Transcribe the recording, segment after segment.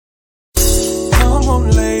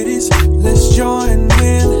ladies, let's join in.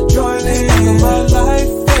 Let's talk about life,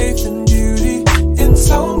 faith, and beauty, and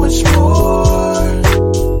so much more.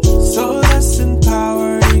 So let's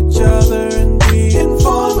empower each other and be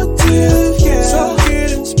informative. Yeah. So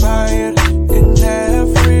get inspired and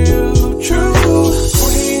have real, true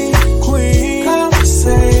queen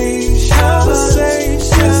conversation. Let's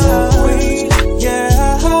have queen,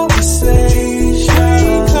 yeah, conversation.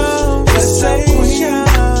 Let's have queen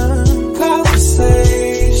conversation.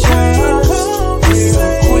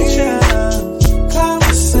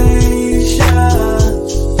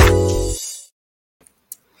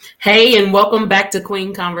 Hey, and welcome back to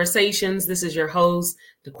Queen Conversations. This is your host,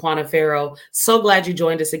 Dawan Culpepper. So glad you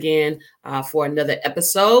joined us again for another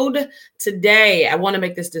episode. Today, I want to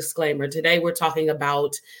make this disclaimer. Today, we're talking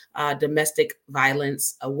about domestic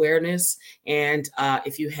violence awareness. And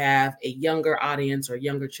if you have a younger audience or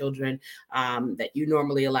younger children that you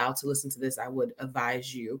normally allow to listen to this, I would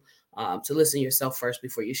advise you to listen yourself first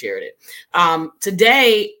before you shared it.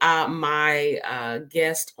 Today, my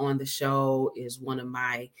guest on the show is one of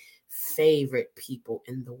my favorite people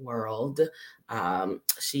in the world.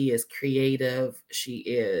 She is creative. She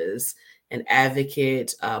is an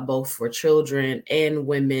advocate, both for children and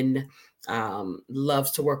women,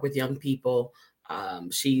 loves to work with young people.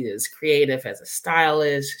 She is creative as a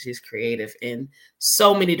stylist. She's creative in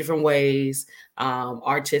so many different ways,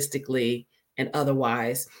 artistically and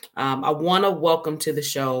otherwise. I want to welcome to the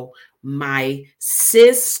show my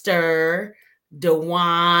sister,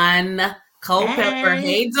 Dawan Culpepper.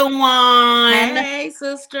 Hey, Dawan. Hey,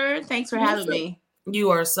 sister. Thanks for having me. You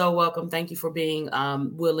are so welcome. Thank you for being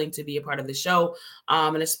willing to be a part of the show,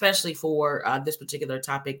 and especially for this particular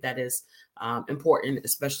topic that is important,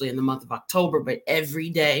 especially in the month of October, but every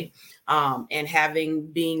day.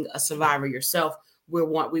 And being a survivor yourself, we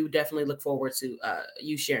would definitely look forward to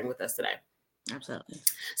you sharing with us today. Absolutely.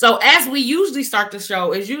 So as we usually start the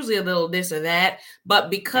show, it's usually a little this or that,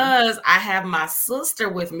 but because I have my sister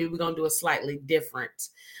with me, we're going to do a slightly different.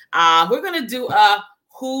 We're going to do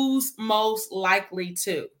who's most likely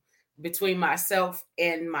to between myself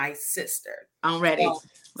and my sister. I'm ready.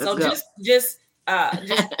 So just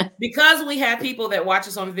because we have people that watch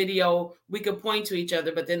us on video, we could point to each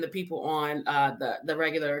other, but then the people on the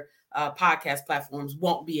regular podcast platforms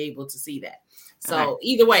won't be able to see that. So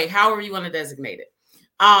Either way, however you want to designate it.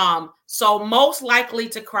 So most likely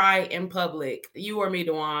to cry in public, you or me,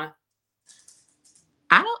 Dawan?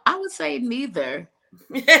 I would say neither.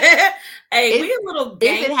 Hey, we a little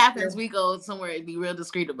gangster. If it happens, we go somewhere and be real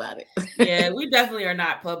discreet about it. Yeah, we definitely are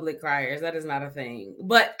not public criers. That is not a thing.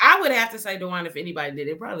 But I would have to say, Dawan, if anybody did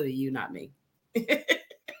it, probably you, not me.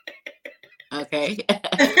 Okay.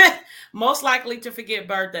 Most likely to forget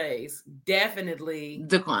birthdays, definitely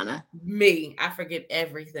Daquana. Me. I forget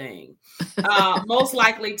everything. Most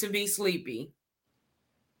likely to be sleepy,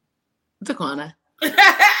 Daquana.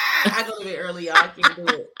 I go to bed early, y'all. I can't do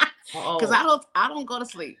it. Because I don't go to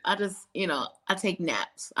sleep. I just, I take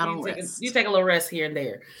naps. I don't rest. You take a little rest here and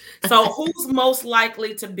there. So who's most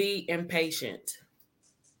likely to be impatient?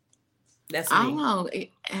 That's me. I don't know.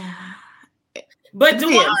 But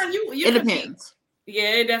Dawan, you it depends.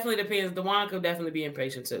 Yeah, it definitely depends. Dawan could definitely be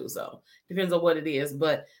impatient too. So depends on what it is.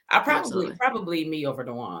 But I probably me over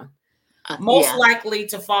Dawan. Most likely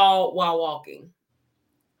to fall while walking.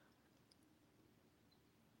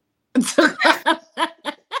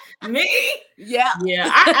 Me? Yeah.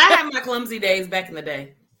 Yeah. I had my clumsy days back in the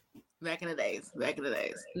day. Back in the days.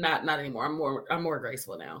 Not anymore. I'm more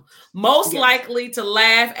graceful now. Most likely to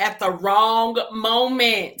laugh at the wrong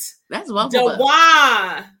moment. That's both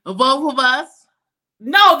Dawan. Both of us?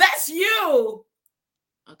 No, that's you.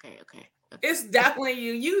 Okay. It's definitely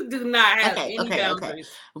you. You do not have any boundaries.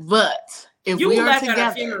 But if you we are left together,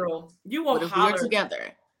 at a funeral, you won't holler. If we're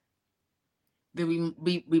together, then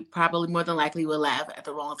we probably more than likely will laugh at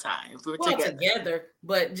the wrong time. If we're together,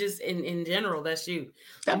 but just in general, that's you.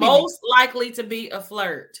 Most likely to be a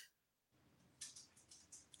flirt.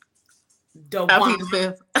 I'll plead the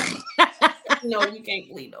fifth. No, you can't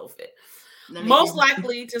plead no fifth. Most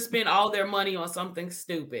likely to spend all their money on something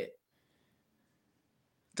stupid.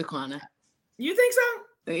 Daquana. You think so?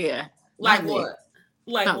 Yeah. Like what?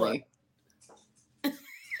 Like Not what?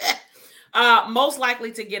 Most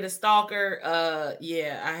likely to get a stalker.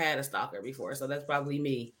 Yeah, I had a stalker before, so that's probably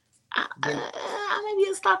me. Maybe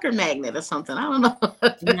a stalker magnet or something. I don't know.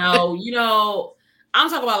 No, I'm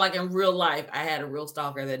talking about like in real life. I had a real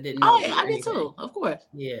stalker that didn't know. Oh, yeah, I did too. Of course.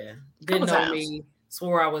 Yeah, didn't know me.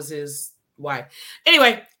 Swore I was his wife.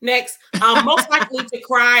 Anyway, next. Most likely to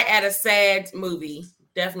cry at a sad movie.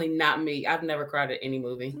 Definitely not me. I've never cried at any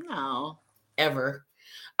movie. No. Ever.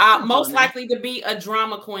 Most likely to be a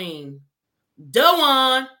drama queen.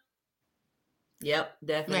 Dawan. Yep,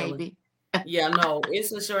 definitely. Maybe. Yeah, no,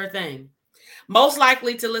 it's a sure thing. Most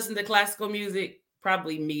likely to listen to classical music,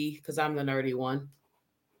 probably me, because I'm the nerdy one.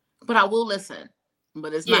 But I will listen.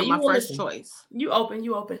 But it's Yeah, not you my will first listen. choice. You open.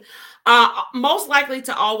 Most likely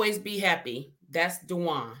to always be happy. That's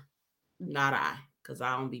Dawan, not I, because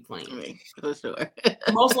I don't be playing. Me, for sure.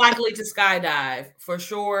 Most likely to skydive, for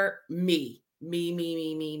sure, me.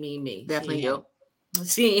 Me. Definitely you.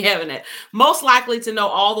 She ain't having it. Most likely to know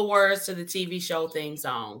all the words to the TV show theme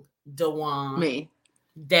song. Dawan. Me.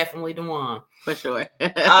 Definitely Dawan. For sure.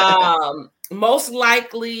 Most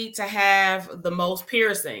likely to have the most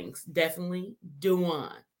piercings. Definitely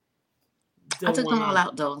Dawan. I took them all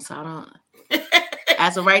out though, so I don't.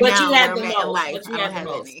 As of right But now, you had where the I'm at in most. life, But you I don't had the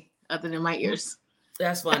have most. any other than my ears.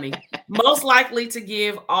 That's funny. Most likely to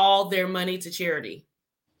give all their money to charity.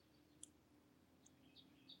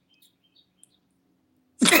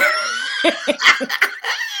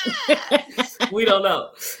 We don't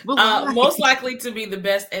know. Most likely to be the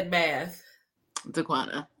best at math.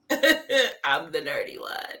 Daquana. I'm the nerdy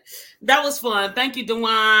one. That was fun. Thank you,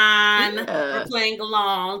 Dawan, for playing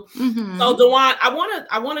along. Mm-hmm. So, Dawan,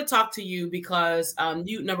 I want to talk to you because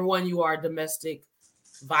you, number one, you are a domestic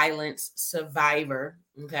violence survivor.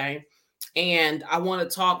 Okay. And I want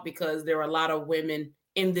to talk because there are a lot of women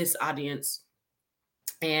in this audience.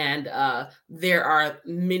 And there are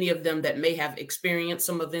many of them that may have experienced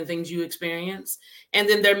some of the things you experience. And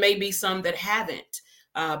then there may be some that haven't.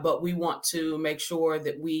 But we want to make sure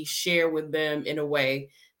that we share with them in a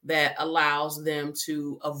way that allows them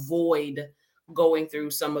to avoid going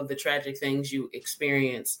through some of the tragic things you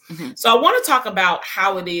experience. Mm-hmm. So I want to talk about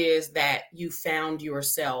how it is that you found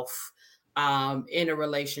yourself in a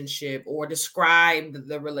relationship, or describe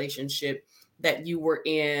the relationship that you were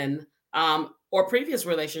in, or previous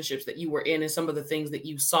relationships that you were in, and some of the things that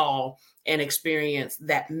you saw and experienced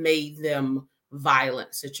that made them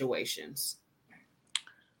violent situations.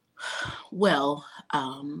 Well,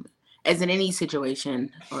 as in any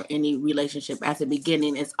situation or any relationship, at the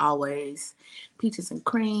beginning, it's always peaches and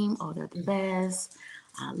cream. Oh, they're the best.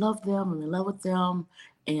 I love them. I'm in love with them.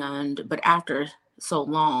 But after so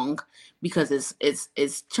long, because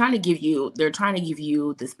it's trying to give you, they're trying to give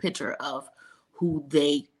you this picture of who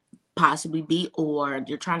they possibly be, or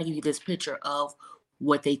they're trying to give you this picture of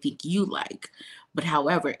what they think you like. But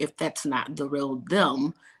however, if that's not the real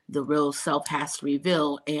them, the real self has to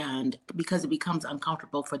reveal, and because it becomes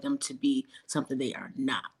uncomfortable for them to be something they are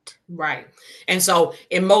not. Right. And so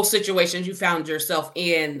in most situations, you found yourself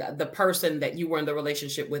in the person that you were in the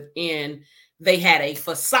relationship with, they had a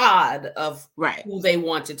facade of who they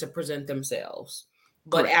wanted to present themselves.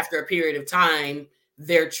 But after a period of time,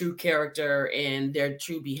 their true character and their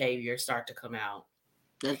true behavior start to come out.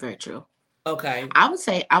 That's very true. Okay. I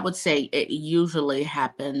would say it usually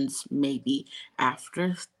happens maybe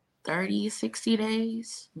after 30, 60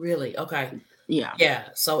 days. Really? Okay. Yeah. Yeah.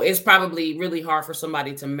 So it's probably really hard for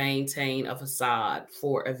somebody to maintain a facade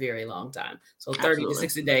for a very long time. So 30 to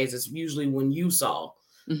 60 days is usually when you saw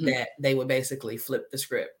that they would basically flip the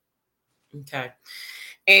script. Okay.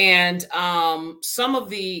 And some of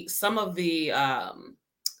the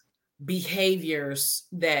behaviors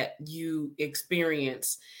that you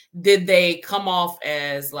experience, did they come off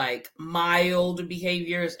as like mild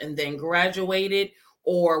behaviors and then graduated,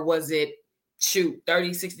 or was it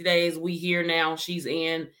 30, 60 days, we here now, she's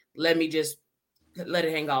in, let me just let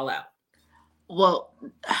it hang all out? Well,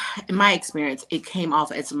 in my experience, it came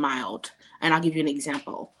off as mild. And I'll give you an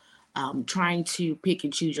example. Trying to pick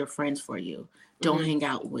and choose your friends for you. Don't hang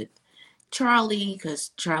out with Charlie because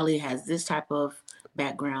Charlie has this type of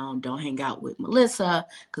background. Don't hang out with Melissa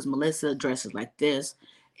because Melissa dresses like this.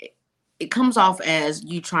 It comes off as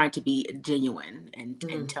you trying to be genuine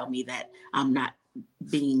and tell me that I'm not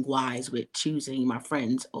being wise with choosing my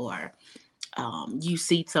friends, or you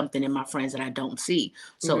see something in my friends that I don't see.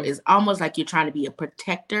 So it's almost like you're trying to be a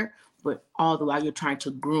protector, but all the while you're trying to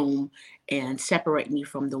groom and separate me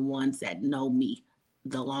from the ones that know me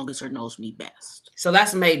the longest or knows me best. So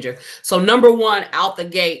that's major. So number one, out the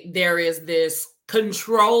gate, there is this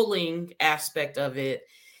controlling aspect of it.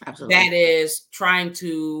 Absolutely. That is trying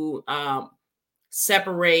to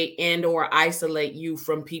separate and or isolate you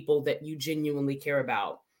from people that you genuinely care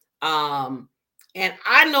about. And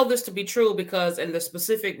I know this to be true because in the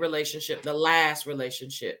specific relationship, the last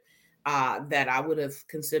relationship that I would have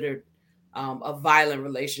considered a violent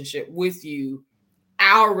relationship with you,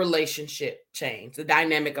 our relationship changed, the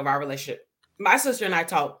dynamic of our relationship. My sister and I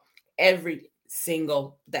talk every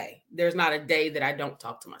single day. There's not a day that I don't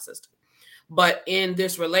talk to my sister. But in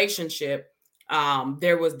this relationship,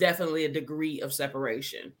 there was definitely a degree of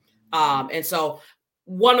separation. And so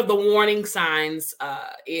one of the warning signs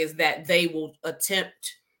is that they will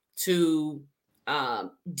attempt to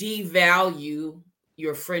devalue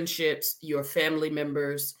your friendships, your family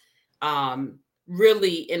members,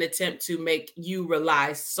 really in attempt to make you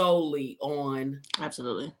rely solely on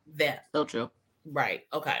Absolutely. that. So true. Right.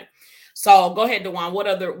 Okay. So go ahead, Dawan.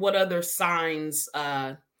 What other signs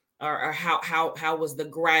or how was the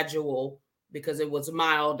gradual, because it was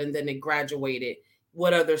mild and then it graduated?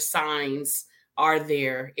 What other signs are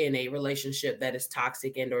there in a relationship that is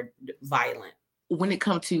toxic and or violent? When it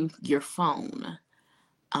comes to your phone,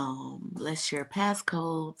 let's share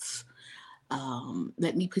passcodes.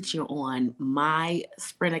 Let me put you on my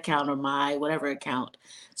Sprint account or my whatever account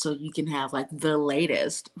so you can have like the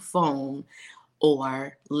latest phone,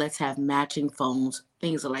 or let's have matching phones,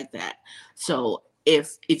 things like that. So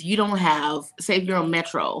if you don't have, say if you're on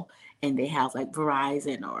Metro and they have like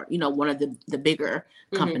Verizon or one of the bigger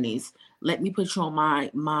Mm-hmm. companies, let me put you on my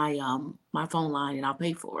phone line and I'll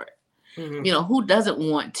pay for it. Mm-hmm. Who doesn't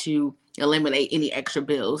want to eliminate any extra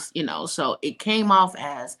bills? So it came off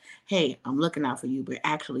as, hey, I'm looking out for you, but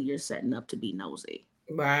actually you're setting up to be nosy.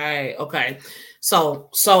 Right. Okay. So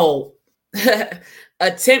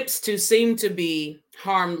attempts to seem to be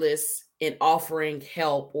harmless in offering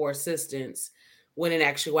help or assistance, when in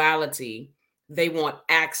actuality they want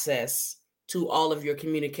access to all of your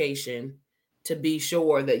communication to be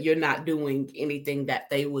sure that you're not doing anything that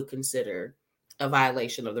they would consider a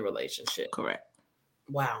violation of the relationship. Correct.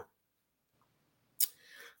 Wow.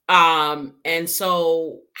 And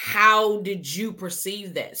so how did you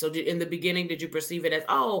perceive that? So in the beginning, did you perceive it as,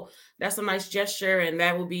 oh, that's a nice gesture and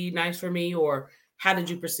that would be nice for me? Or how did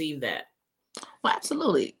you perceive that? Well,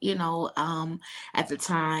 absolutely. At the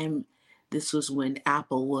time, this was when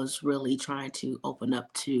Apple was really trying to open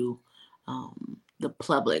up to the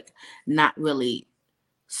public, not really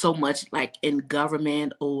so much like in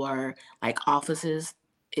government or like offices.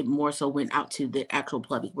 It more so went out to the actual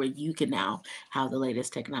public where you can now have the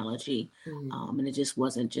latest technology. Mhm. And it just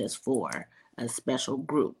wasn't just for a special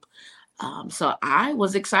group. So I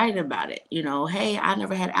was excited about it. Hey, I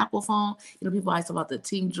never had Apple phone. People always talk about the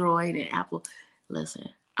Team Droid and Apple. Listen,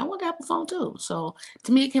 I want the Apple phone too. So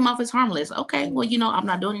to me, it came off as harmless. Okay, well, I'm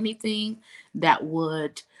not doing anything that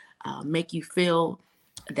would make you feel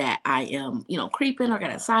that I am, creeping or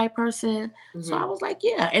got a side person. So I Mhm. was like,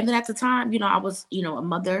 yeah. And then at the time, I was, a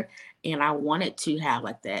mother, and I wanted to have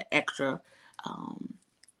like that um,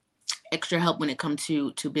 extra help when it comes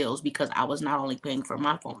to bills, because I was not only paying for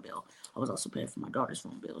my phone bill, I was also paying for my daughter's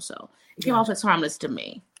phone bill. So it came off Gotcha. as harmless to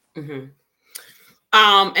me. Mhm.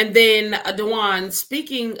 And then Dewan,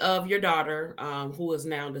 speaking of your daughter, who is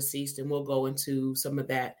now deceased, and we'll go into some of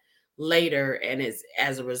that later, and it's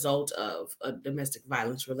as a result of a domestic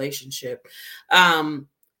violence relationship. Um,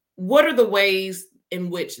 what are the ways in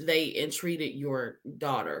which they entreated your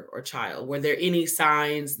daughter or child? Were there any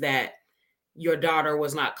signs that your daughter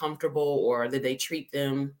was not comfortable, or did they treat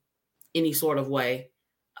them any sort of way?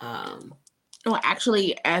 Um, No,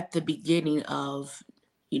 actually, at the beginning of,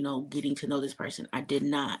 getting to know this person, I did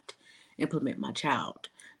not implement my child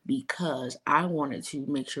because I wanted to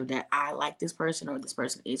make sure that I like this person, or this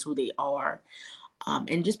person is who they are.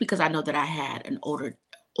 And just because I know that I had an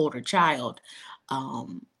older child,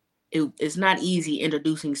 um, it's not easy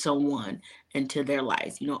introducing someone into their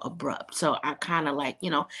life, abrupt. So I kind of like,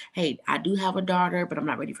 hey, I do have a daughter, but I'm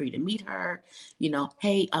not ready for you to meet her.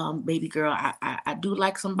 Hey, baby girl, I do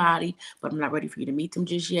like somebody, but I'm not ready for you to meet them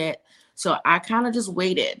just yet. So I kind of just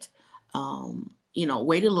waited,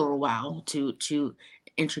 waited a little while to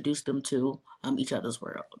introduce them to each other's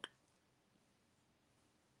world.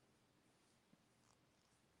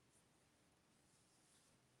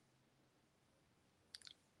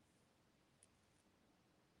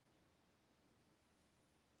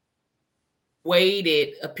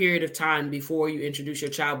 waited a period of time before you introduce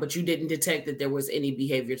your child, but you didn't detect that there was any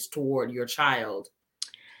behaviors toward your child.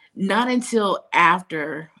 Not until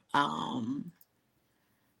after I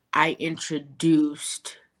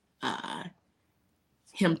introduced uh,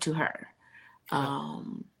 him to her. Okay.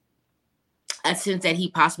 Um, I sensed that he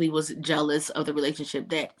possibly was jealous of the relationship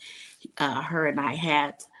that her and I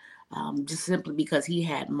had, just simply because he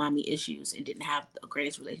had mommy issues and didn't have the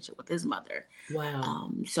greatest relationship with his mother.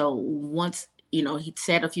 Wow. So once, he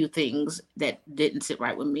said a few things that didn't sit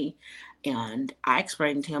right with me, and I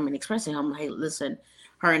explained to him and expressed to him, hey, listen,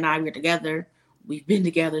 her and I, we're together. We've been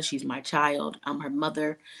together. She's my child. I'm her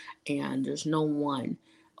mother, and there's no one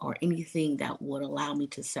or anything that would allow me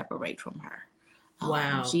to separate from her.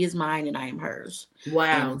 Wow. She is mine and I am hers. And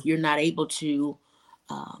Wow. if you're not able to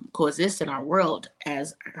coexist in our world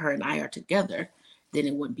as her and I are together, then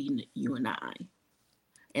it wouldn't be you and I.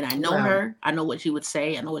 And I know Wow. her. I know what she would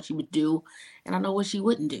say. I know what she would do. And I know what she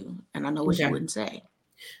wouldn't do. And I know what she Okay. wouldn't say.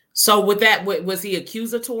 So with that, was he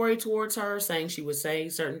accusatory towards her, saying she would say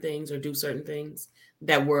certain things or do certain things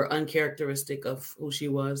that were uncharacteristic of who she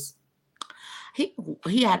was? He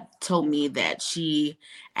he had told me that she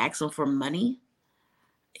asked him for money,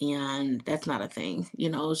 and that's not a thing. She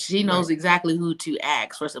Right. knows exactly who to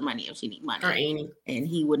ask for some money if she need Or money, Amy. and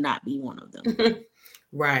he would not be one of them.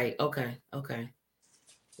 Right. Okay. Okay.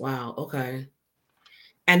 Wow. Okay.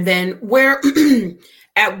 And then where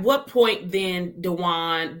at what point then,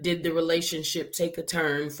 Dawan, did the relationship take a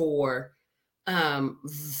turn for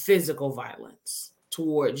physical violence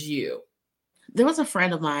towards you? There was a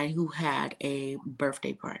friend of mine who had a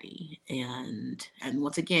birthday party, and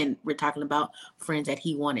once again, we're talking about friends that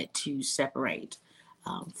he wanted to separate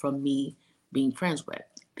from me being friends with.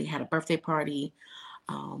 They had a birthday party,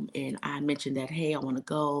 and I mentioned that, hey, I want to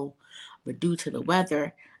go, but due to the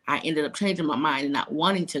weather, I ended up changing my mind and not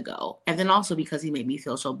wanting to go. And then also because he made me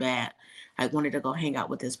feel so bad, I wanted to go hang out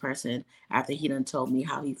with this person after he done told me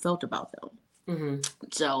how he felt about them. Mm-hmm.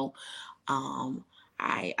 So um,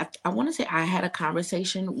 I want to say I had a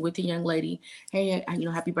conversation with the young lady. Hey,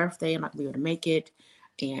 happy birthday. I'm not gonna be able to make it.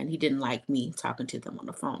 And he didn't like me talking to them on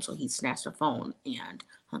the phone, so he snatched the phone and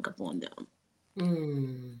hung up on them.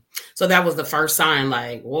 Mm. So that was the first sign,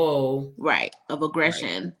 like, whoa. Right, of Right.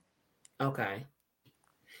 aggression. Okay.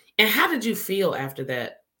 And how did you feel after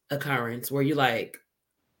that occurrence? Were you like,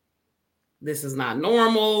 this is not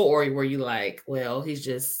normal? Or were you like, well, he's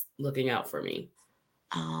just looking out for me?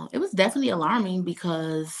 It was definitely alarming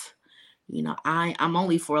because I'm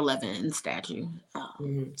only 4'11" in stature,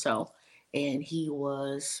 Mm-hmm. so and he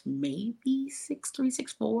was maybe 6'3",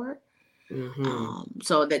 6'4". Mm-hmm.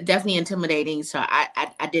 So that definitely intimidating. So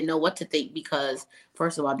I didn't know what to think because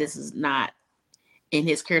first of all, this is not in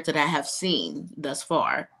his character that I have seen thus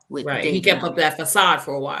far with Right. He dating kept up him. that facade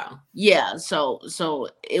for a while. Yeah, so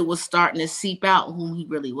it was starting to seep out whom he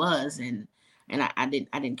really was, and I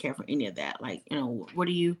didn't care for any of that. Like, what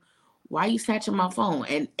are you? Why are you snatching my phone?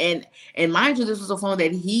 And mind you, this was a phone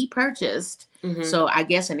that he purchased. Mm-hmm. So I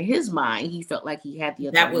guess in his mind, he felt like he had the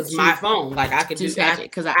That authority was my phone. Like I could to do, snatch it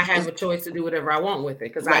because I have a choice to do whatever I want with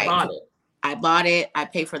it because I right. bought it. I bought it. I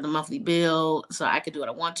paid for the monthly bill, so I could do what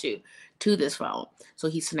I want to this phone. So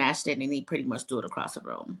he snatched it and he pretty much threw it across the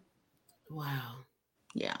room. Wow.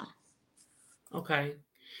 Yeah. Okay.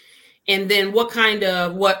 And then what kind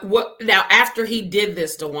of what now after he did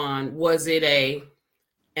this, Dawan, was it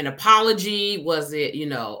an apology? Was it,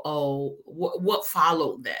 what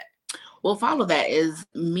followed that? Well, follow that is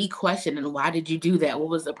me questioning why did you do that? What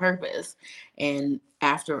was the purpose? And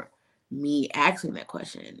after me asking that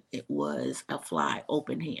question, it was a fly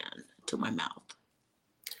open hand to my mouth.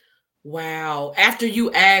 Wow. After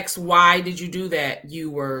you asked why did you do that, you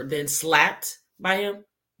were then slapped by him?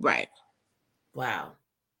 Right. Wow.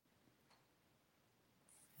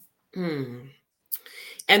 Hmm.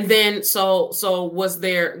 And then so was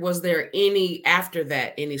there any after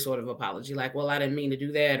that any sort of apology? Like, well, I didn't mean to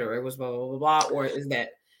do that, or it was blah blah blah blah, or is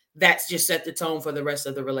that's just set the tone for the rest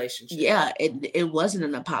of the relationship? Yeah, it wasn't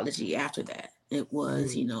an apology after that. It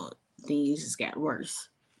was, Mm, things just got worse.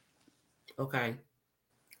 okay.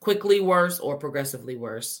 Quickly worse or progressively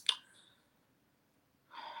worse?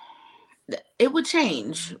 It would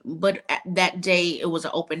change, but that day it was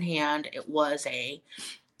an open hand. It was the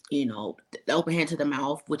open hand to the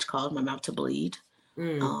mouth, which caused my mouth to bleed.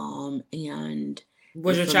 Mm. And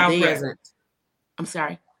Was your from child there, present? I'm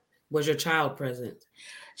sorry. Was your child present?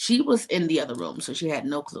 She was in the other room, so she had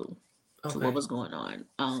no clue to what Okay. was going on.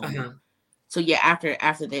 Uh-huh. So yeah, after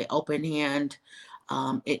the open hand,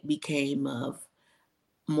 it became of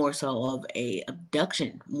more so of a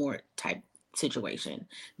abduction more type situation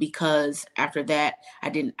because after that I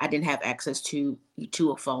didn't have access to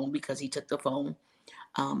a phone because he took the phone.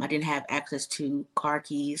 I didn't have access to car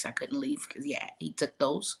keys. I couldn't leave because yeah, he took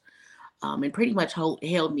those, and pretty much held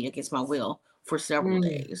me against my will for several Mm.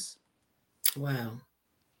 days. Wow.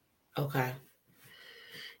 Okay.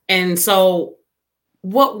 And so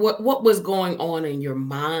what was going on in your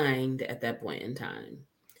mind at that point in time?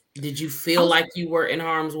 Did you I feel was like you were in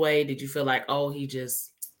harm's way? Did you feel like, oh, he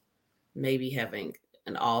just maybe having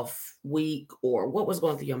an off week, or what was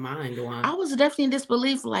going through your mind, Duan? I was definitely in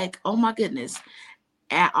disbelief, like, oh my goodness,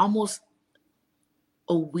 at almost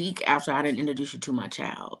a week after I didn't introduce you to my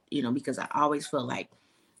child, because I always feel like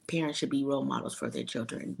parents should be role models for their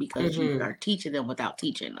children because you Mm-hmm. are teaching them without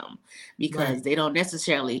teaching them because Right. they don't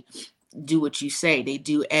necessarily do what you say, they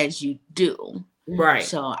do as you do. Right.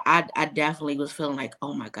 So I definitely was feeling like,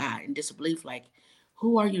 oh my God, in disbelief, like,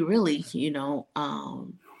 who are you really?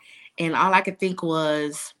 And all I could think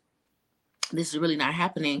was, this is really not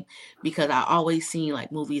happening, because I always seen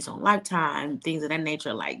like movies on Lifetime, things of that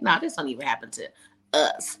nature. Like, no, this don't even happen to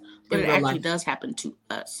us, but In it real actually life. does happen to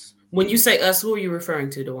us. When you say us, who are you referring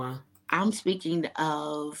to, Dawan? I'm speaking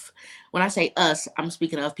of, when I say us, I'm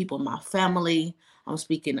speaking of people in my family. I'm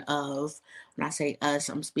speaking of, when I say us,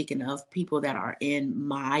 I'm speaking of people that are in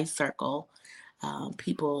my circle,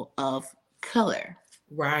 people of color.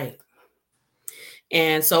 Right.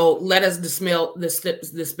 And so let us dispel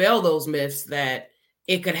those myths that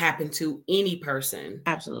it could happen to any person,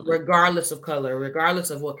 Absolutely. regardless of color, regardless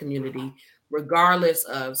of what community, regardless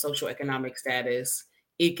of socioeconomic status.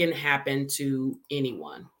 It can happen to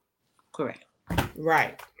anyone. Correct.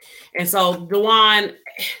 Right. And so, Dewan,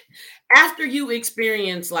 after you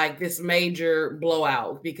experience like this major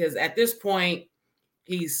blowout, because at this point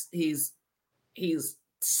he's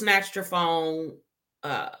snatched your phone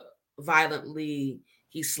uh violently,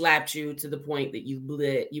 he slapped you to the point that you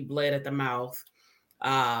bled at the mouth.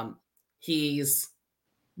 um he's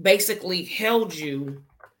basically held you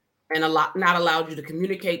and not allowed you to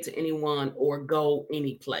communicate to anyone or go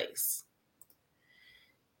any place.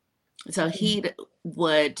 So he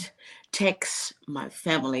would text my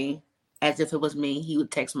family as if it was me. He would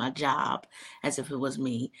text my job as if it was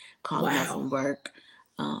me, calling up Wow. from work.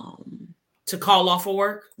 Um, To call off of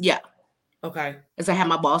work? yeah, Okay. as I had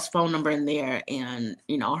my boss phone number in there, and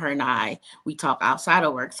her and we talk outside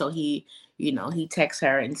of work. So he texts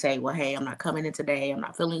her and say, well, hey, I'm not coming in today, I'm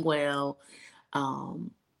not feeling well,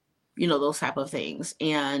 um those type of things.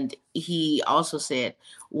 And he also said,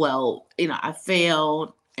 well, I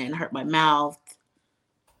failed and hurt my mouth,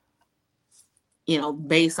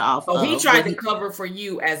 based off Oh, he of tried what to he. cover for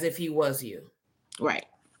you as if he was you. Right.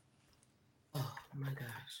 Oh my gosh.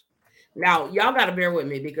 Now, y'all got to bear with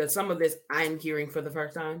me because some of this I'm hearing for the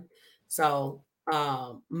first time. So,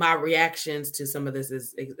 my reactions to some of this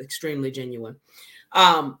is extremely genuine.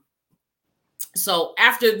 Um, so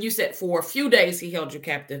after you said for a few days he held you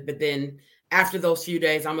captive, but then after those few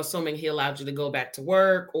days, I'm assuming he allowed you to go back to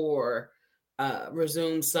work or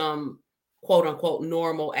resume some quote unquote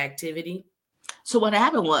normal activity. So what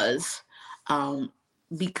happened was,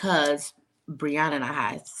 because Brianna and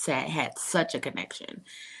I had such a connection,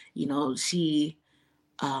 you know, she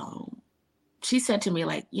um, she said to me,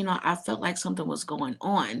 like, I felt like something was going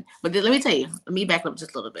on. But then let me tell you, let me back up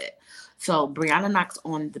just a little bit. So Brianna knocks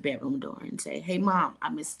on the bedroom door and say, hey mom, I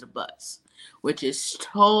missed the bus, which is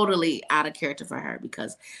totally out of character for her,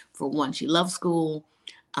 because for one, she loves school.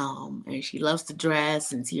 And she loves to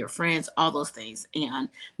dress and see her friends, all those things. And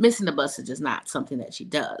missing the bus is just not something that she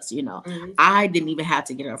does. Mm-hmm. I didn't even have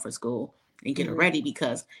to get her for school and get her Mm-hmm. ready,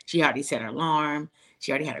 because she already set her alarm.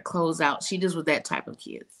 She already had her clothes out. She just was that type of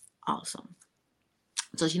kid. Awesome.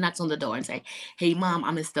 So she knocks on the door and say, hey mom,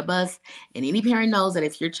 I missed the bus. And any parent knows that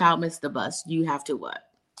if your child missed the bus, you have to what?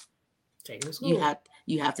 Take him to You school. have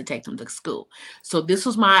you have to take them to school. So this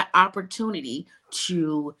was my opportunity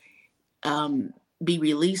to um, be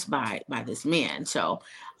released by this man. So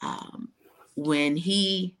um, when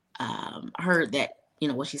he heard that,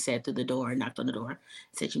 what she said through the door, knocked on the door,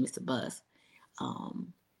 said you missed the bus,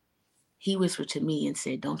 um, he whispered to me and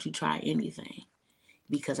said, don't you try anything,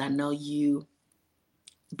 because I know you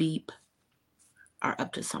beep are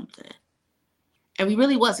up to something. And we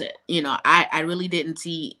really wasn't. I really didn't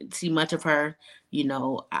see much of her.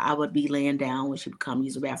 I would be laying down when she would come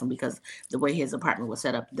use the bathroom, because the way his apartment was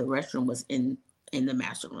set up, the restroom was in the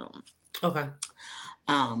master room. Okay.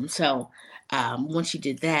 So when she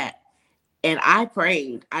did that, and I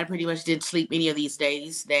prayed, I pretty much didn't sleep any of these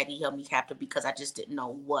days that he held me captive, because I just didn't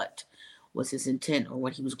know what was his intent or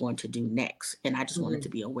what he was going to do next. And I just wanted Mm-hmm. to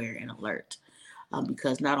be aware and alert,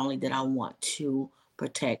 because not only did I want to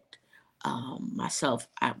protect myself,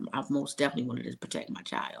 I most definitely wanted to protect my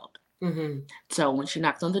child. Mm-hmm. So when she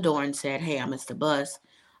knocked on the door and said, hey, I missed the bus,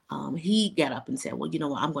 he got up and said, well, you know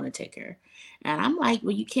what, I'm going to take her. And I'm like,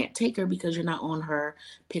 well, you can't take her because you're not on her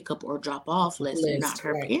pick up or drop off list. You're not List,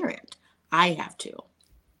 her right. parent. I have to.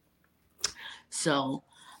 So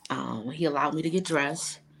he allowed me to get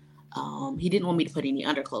dressed. He didn't want me to put any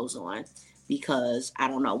underclothes on, because I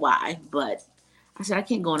don't know why, but I said I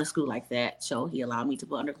can't go into school like that. So he allowed me to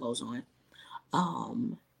put underclothes on.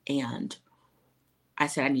 And I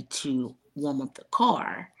said I need to warm up the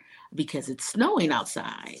car because it's snowing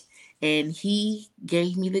outside. And he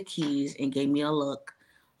gave me the keys and gave me a look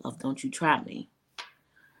of don't you try me.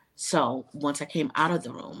 So once I came out of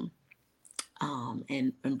the room,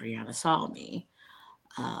 and Brianna saw me,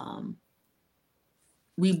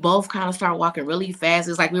 we both kind of started walking really fast.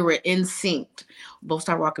 It's like we were in sync. Both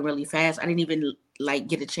started walking really fast. I didn't even like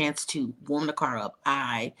get a chance to warm the car up.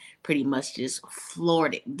 I pretty much just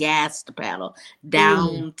floored it, gassed the pedal Mm.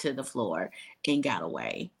 down to the floor and got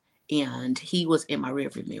away. And he was in my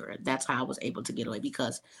rearview mirror. That's how I was able to get away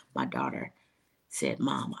because my daughter said,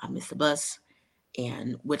 "Mom, I missed the bus."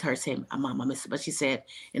 And with her saying, "Mom, I missed the bus," she said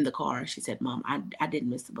in the car, she said, "Mom, I didn't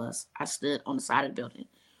miss the bus. I stood on the side of the building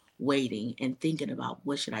waiting and thinking about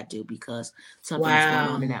what should I do because something was going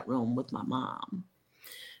on in Wow. that room with my mom."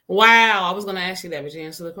 Wow. I was going to ask you that, but you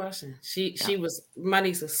answered the question. Yeah. She was, my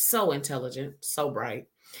niece is so intelligent, so bright.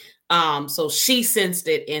 So she sensed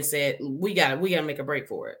it and said, we gotta make a break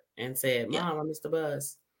for it. And said, Yeah. Mom, I missed the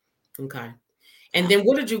bus. Okay. And Yeah. then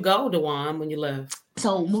where did you go, Dawan, when you left?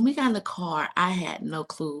 So when we got in the car, I had no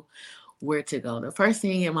clue where to go. The first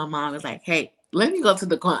thing in my mind was like, "Hey, let me go to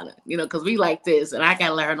the corner," because we like this, and I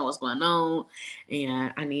gotta let her know what's going on,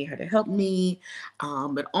 and I need her to help me.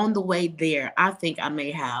 But on the way there, I think I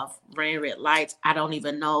may have ran red lights. I don't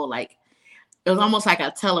even know. Like it was almost like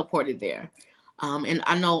I teleported there. And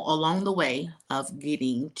I know along the way of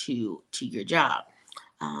getting to your job,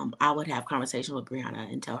 I would have conversation with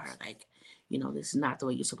Brianna and tell her like, this is not the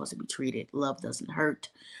way you're supposed to be treated. Love doesn't hurt.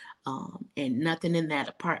 And nothing in that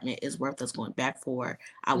apartment is worth us going back for.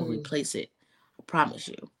 I will Mm, replace it. I promise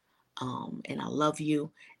you. And I love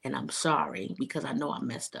you, and I'm sorry because I know I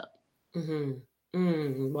messed up.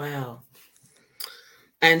 mm-hmm. Wow.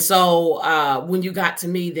 And so when you got to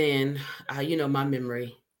me, then my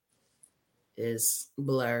memory is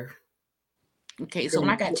blur. Okay, so when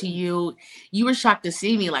I Then got to you, you were shocked to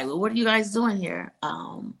see me. Like, well, what are you guys doing here?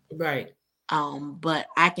 right. But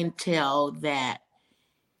I can tell that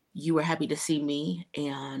you were happy to see me,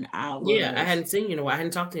 and I Yeah, I was. hadn't seen you in a while. I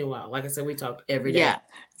hadn't talked to you in a while. Like I said, we talked every day. Yeah.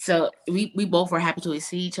 So we both were happy to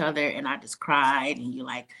see each other, and I just cried, and you're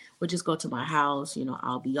like, "We'll just go to my house.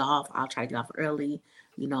 I'll be off. I'll try to get off early.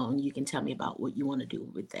 And you can tell me about what you want to do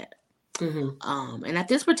with that." Mm-hmm. And at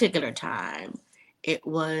this particular time, it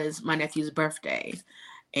was my nephew's birthday,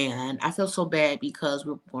 and I feel so bad because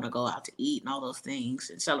we were going to go out to eat and all those things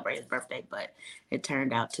and celebrate his birthday, but it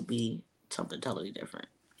turned out to be something totally different.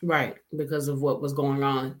 Right, because of what was going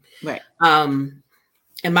on. Right. Um,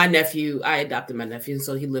 and my nephew, I adopted my nephew,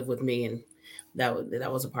 so he lived with me, and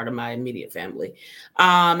that was a part of my immediate family.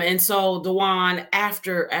 And so Dewan,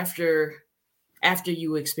 after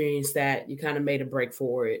you experienced that, you kind of made a break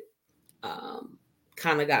for it. Um,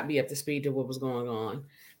 kind of got me up to speed to what was going on.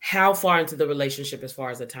 How far into the relationship, as far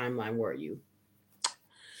as the timeline, were you?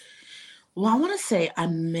 Well, I want to say I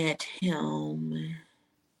met him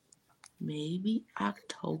maybe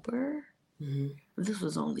October. Hmm. This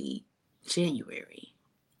was only January,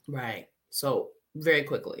 Right. So very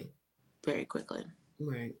quickly. very quickly.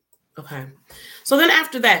 Right. Okay. So then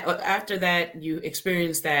after that, you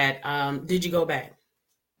experienced that. Did you go back?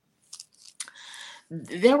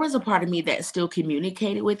 There was a part of me that still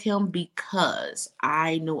communicated with him because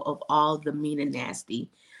I knew of all the mean and nasty,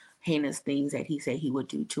 heinous things that he said he would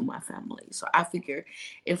do to my family. So I figured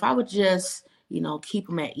if I would just, keep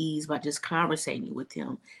him at ease by just conversating with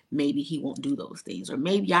him, maybe he won't do those things. Or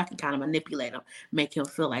maybe I can kind of manipulate him, make him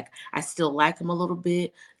feel like I still like him a little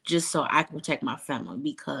bit, just so I can protect my family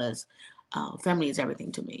because family is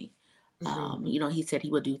everything to me. Hmm. He said he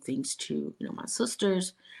would do things to, my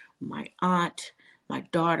sisters, my aunt, my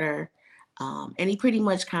daughter, and he pretty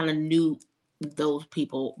much kind of knew those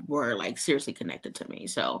people were like seriously connected to me.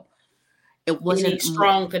 So it Any wasn't more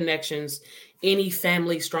strong connections, any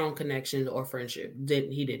family strong connection or friendship?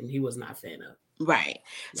 Didn't he was not a fan of. right. Right.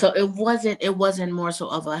 So it wasn't more so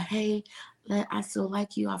of a hey, I still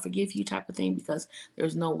like you, I forgive you type of thing because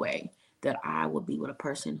there's no way that I would be with a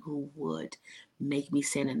person who would make me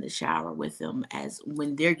sit in the shower with them as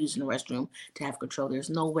when they're using the restroom to have control. There's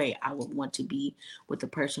no way I would want to be with a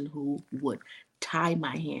person who would tie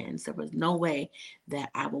my hands. There was no way that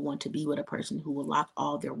I would want to be with a person who would lock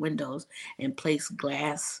all their windows and place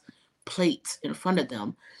glass plates in front of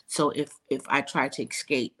them. So if I try to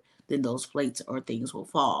escape, then those plates or things will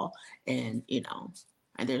fall, and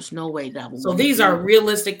and there's no way that I would So want to these are be.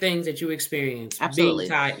 realistic things that you experience: being Absolutely.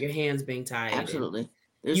 tied, your hands being tied, and Absolutely.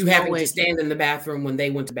 There's you no having to way. stand in the bathroom when they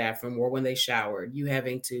went to the bathroom or when they showered. You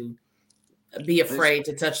having to be There's afraid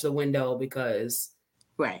to touch the window because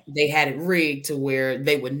right. they had it rigged to where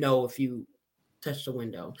they would know if you touched the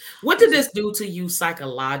window. What did this Exactly. do to you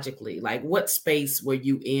psychologically? Like, what space were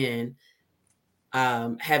you in,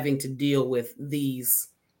 having to deal with these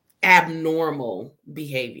abnormal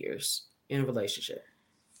behaviors in a relationship?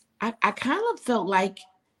 I kind of felt like,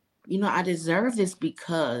 I deserve this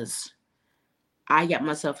because I got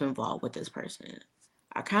myself involved with this person.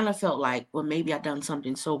 I kind of felt like, well, maybe I done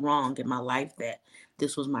something so wrong in my life that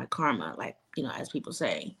this was my karma, like, as people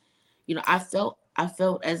say. I felt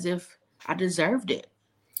as if I deserved it.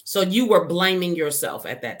 So you were blaming yourself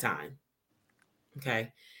at that time.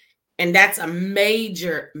 Okay. And that's a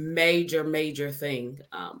major, major, major thing.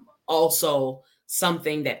 Also,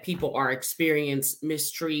 something that people are experience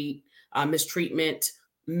mistreatment,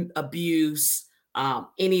 abuse,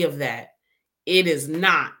 any of that. It is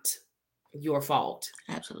not your fault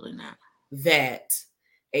Absolutely not. that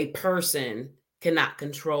a person cannot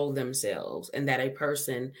control themselves and that a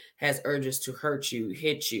person has urges to hurt you,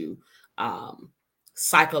 hit you, um,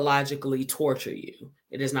 psychologically torture you.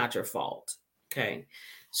 It is not your fault. Okay.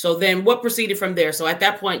 So then what proceeded from there? So at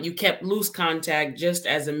that point, you kept loose contact just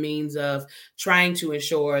as a means of trying to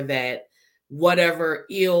ensure that whatever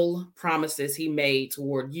ill promises he made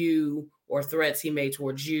toward you or threats he made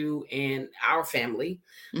towards you and our family,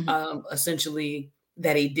 Hmm. essentially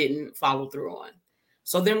that he didn't follow through on.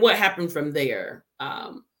 So then what happened from there,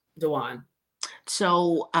 Dawan?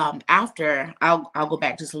 So after I'll go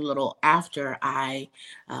back just a little after I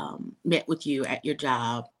met with you at your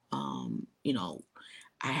job.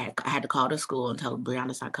 I had to call the school and tell them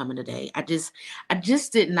Brianna's not coming today. I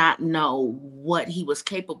just did not know what he was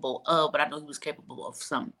capable of, but I know he was capable of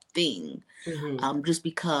something. Mm-hmm. Just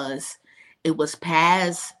because it was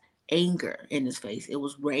past anger in his face, it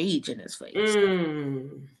was rage in his face.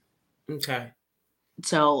 Okay.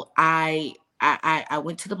 So I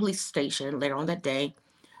went to the police station later on that day,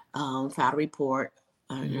 filed a report.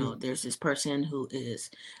 Mm-hmm. There's this person who is,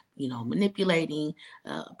 manipulating,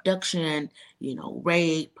 abduction,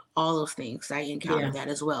 rape, all those things. I Yeah, encountered that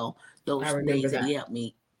as well. I Those remember days that that. he held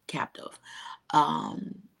me captive.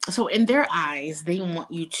 So in their eyes, they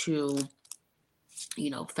want you to,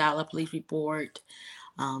 file a police report.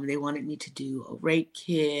 They wanted me to do a rape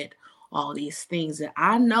kit, all these things that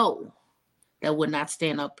I know that would not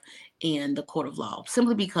stand up in the court of law,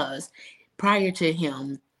 simply because prior to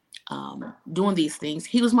him doing these things,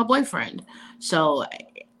 he was my boyfriend. So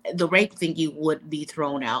the rape thingy would be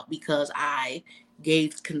thrown out because I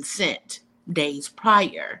gave consent days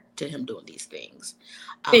prior to him doing these things.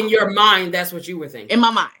 In Um, your mind, that's what you were in thinking. my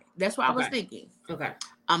mind, that's what I was Okay. thinking. Okay.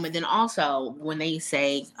 And then also when they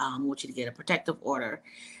say, we want you to get a protective order,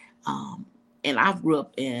 um, and I grew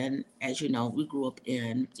up in, as you know, we grew up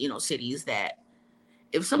in, cities that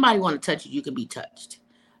if somebody want to touch you, you can be touched.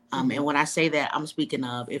 Mm-hmm. And when I say that, I'm speaking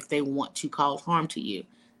of if they want to cause harm to you,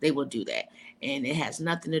 they will do that. And it has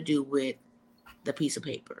nothing to do with the piece of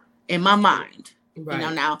paper. In my mind,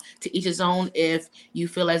 Right. now to each his own. If you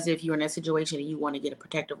feel as if you're in that situation and you want to get a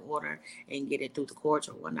protective order and get it through the courts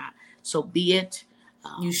or whatnot, so be it.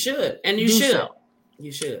 You Um, should. And you do should. so.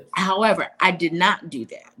 You should. However, I did not do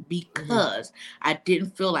that Mm-hmm. because I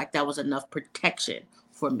didn't feel like that was enough protection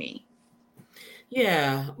for me.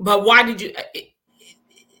 Yeah. But why did you?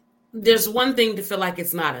 There's one thing to feel like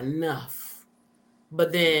it's not enough,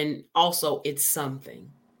 but then also it's something,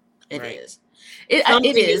 It right? is. It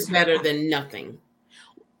Something is is. better than nothing.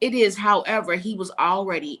 It is. However, he was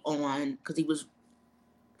already on, because he was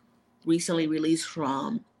recently released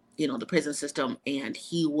from, the prison system, and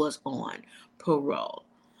he was on parole.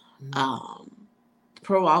 Mhm. Um,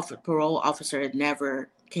 parole officer never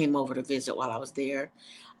came over to visit while I was there.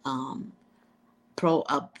 Um,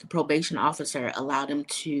 the probation officer allowed them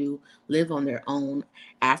to live on their own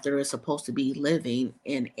after it's supposed to be living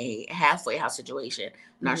in a halfway house situation.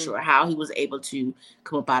 Not Mhm. sure how he was able to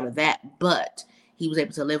come up out of that, but he was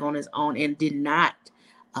able to live on his own and did not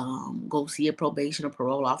go see a probation or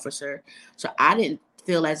parole officer. So I didn't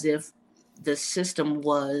feel as if the system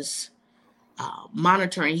was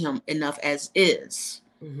monitoring him enough as is.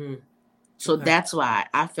 Mhm. So Okay. that's why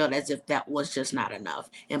I felt as if that was just not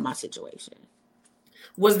enough in my situation.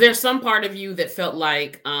 Was there some part of you that felt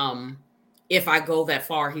like, if I go that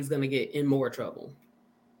far, he's going to get in more trouble?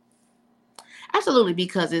 Absolutely,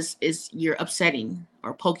 because it's you're upsetting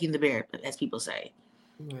or poking the bear, as people say.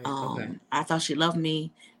 Right. Okay. I thought she loved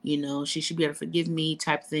me, she should be able to forgive me,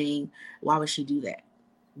 type thing. Why would she do that?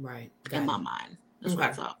 Right. In Got my it. mind, that's what I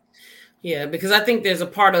Okay. thought. Yeah, because I think there's a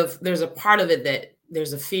part of it that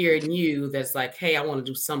there's a fear in you that's like, hey, I want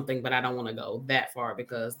to do something, but I don't want to go that far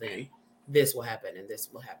because then Right. this will happen and this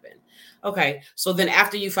will happen. Okay, so then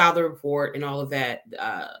after you file the report and all of that,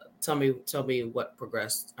 tell me what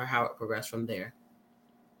progressed or how it progressed from there.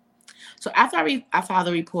 So after I filed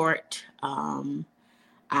the report,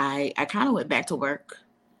 I kind of went back to work,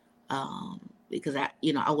 because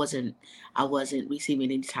I wasn't receiving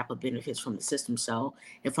any type of benefits from the system. So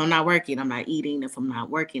if I'm not working, I'm not eating. If I'm not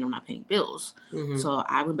working, I'm not paying bills. Mm-hmm. So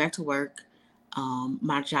I went back to work.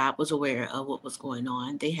 My job was aware of what was going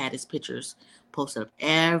on. They had his pictures posted up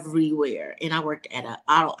everywhere. And I worked at an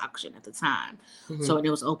auto auction at the time. So, and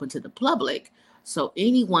it was open to the public. So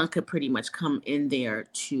anyone could pretty much come in there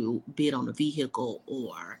to bid on a vehicle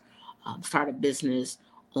or start a business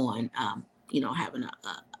on, having a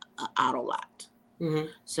auto lot.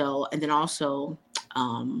 So, and then also,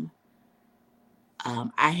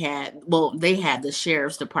 they had the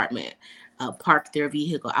sheriff's department park their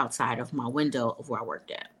vehicle outside of my window of where I worked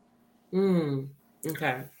at.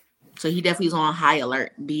 Okay. So he definitely was on high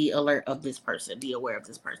alert. Be alert of this person. Be aware of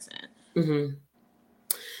this person.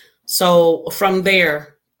 So from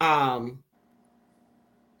there,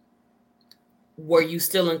 were you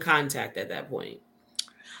still in contact at that point?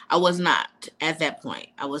 I was not at that point.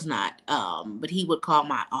 I was not. But he would call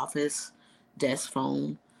my office desk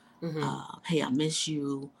phone. Hey, I miss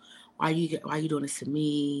you. Why are you doing this to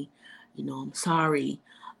me? I'm sorry.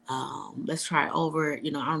 Let's try it over. I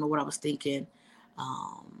don't know what I was thinking.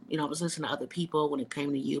 I was listening to other people when it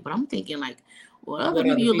came to you, but I'm thinking like, what other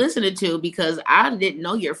people you listening to? Because I didn't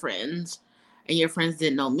know your friends, and your friends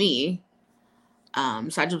didn't know me. So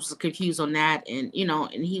I just was confused on that, and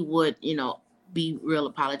and he would, be real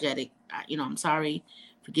apologetic. I'm sorry,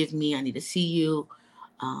 forgive me. I need to see you.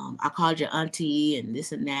 I called your auntie and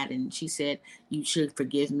this and that, and she said you should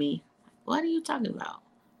forgive me. What are you talking about?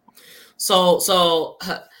 So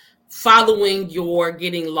following your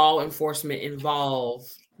getting law enforcement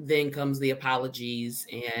involved, then comes the apologies,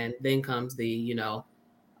 and then comes the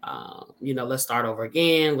let's start over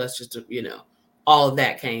again. Let's just all of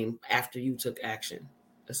that came after you took action,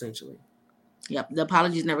 essentially. Yep, the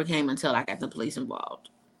apologies never came until I got the police involved.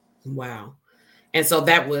 Wow. And so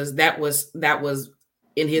that was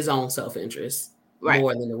in his own self-interest, right,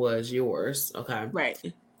 more than it was yours. Okay.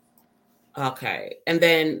 Right. Okay. And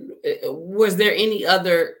then was there any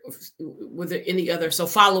other, so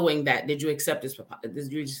following that, did you accept his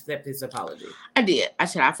apology? I did. I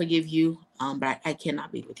said, I forgive you, but I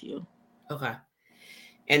cannot be with you. Okay.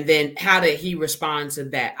 And then how did he respond to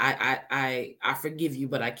that? I forgive you,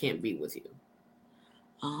 but I can't be with you.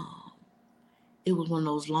 It was one of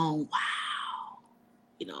those long,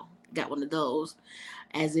 wow, got one of those,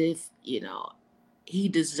 as if, he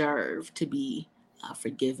deserved to be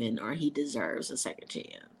forgiven, or he deserves a second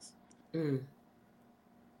chance.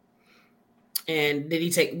 And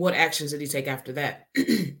what actions did he take after that?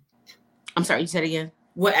 I'm sorry, you said again?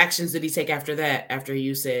 What actions did he take after that, after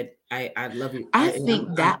you said, I love you? I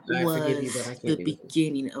think that was the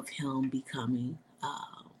beginning of him becoming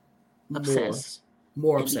obsessed.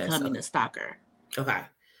 More obsessed. Becoming a stalker. Okay.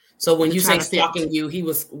 So when you say stalking you,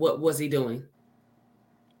 what was he doing?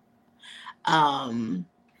 I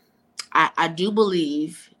do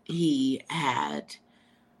believe he had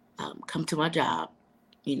come to my job,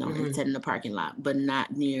 and sat in the parking lot, but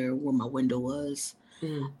not near where my window was.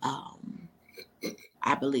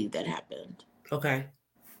 I believe that happened. Okay.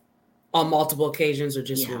 On multiple occasions, or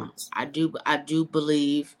just once? I do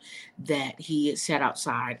believe that he sat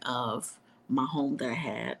outside of my home that I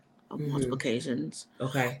had on multiple occasions.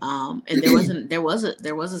 Okay. And there was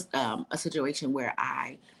a situation where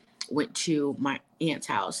I went to my aunt's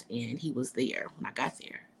house, and he was there when I got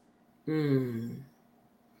there.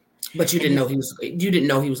 But you didn't know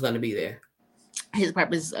he was going to be there. His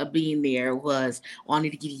purpose of being there was, I need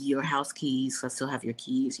to give you your house keys, so I still have your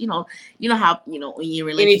keys. You know how, in your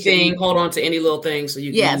relationship, anything, hold on to any little thing so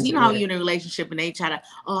you can. Yes, you know how you're in a relationship and they try to,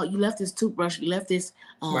 you left this toothbrush, you left this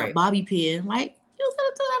bobby pin, like, you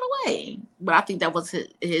gotta throw that away. But I think that was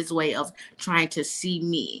his way of trying to see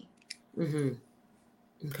me.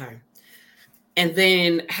 Okay. And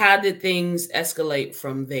then how did things escalate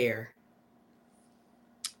from there?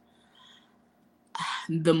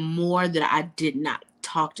 The more that I did not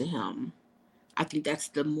talk to him, I think that's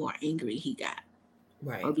the more angry he got.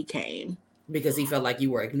 Right. Or became. Because he felt like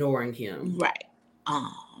you were ignoring him. Right. A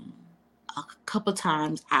couple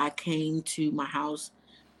times I came to my house.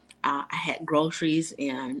 I had groceries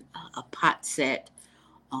and a pot set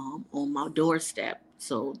on my doorstep.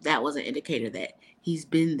 So that was an indicator that he's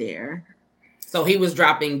been there. So he was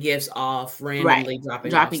dropping gifts off, randomly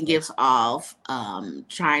dropping gifts off,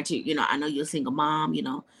 trying to, I know you're a single mom,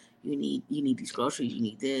 you need these groceries, you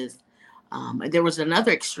need this. And there was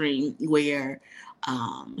another extreme where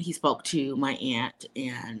he spoke to my aunt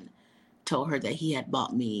and told her that he had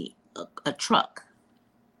bought me a truck.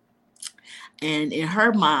 And in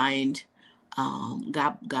her mind,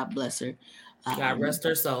 God bless her. God rest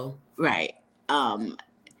her soul. Right.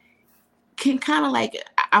 Can kind of like,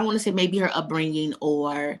 I want to say maybe her upbringing,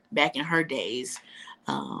 or back in her days,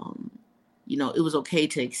 it was okay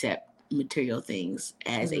to accept material things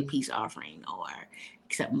as a peace offering or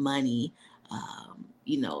accept money,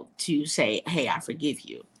 to say, hey, I forgive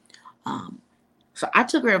you. So I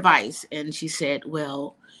took her advice, and she said,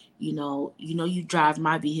 well, you drive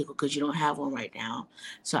my vehicle because you don't have one right now.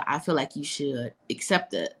 So I feel like you should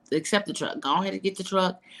accept the truck. Go ahead and get the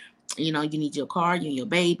truck. You need your car, you and your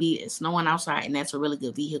baby. It's snowing outside, and that's a really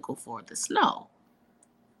good vehicle for the snow.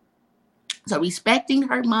 So respecting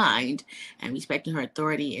her mind and respecting her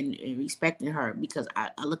authority and respecting her, because I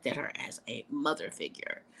looked at her as a mother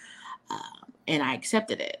figure, and I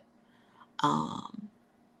accepted it.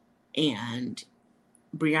 And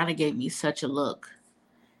Brianna gave me such a look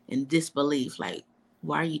in disbelief, like,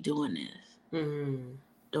 why are you doing this?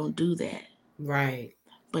 Don't do that. Right.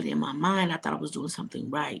 But in my mind, I thought I was doing something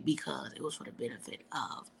right because it was for the benefit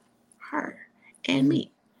of her and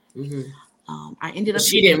me. I ended up.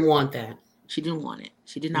 She didn't want that. She didn't want it.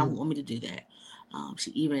 She did not want me to do that.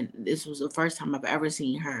 This was the first time I've ever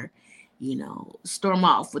seen her, storm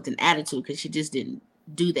off with an attitude, because she just didn't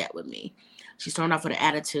do that with me. She stormed off with an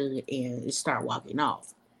attitude and started walking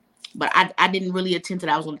off. But I didn't really attend to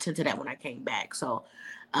that. I was going to attend to that when I came back. So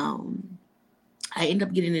I ended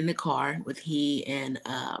up getting in the car with he and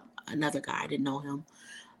another guy. I didn't know him.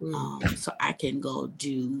 So I can go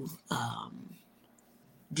do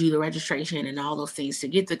the registration and all those things to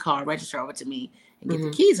get the car registered over to me and get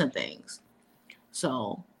the keys and things.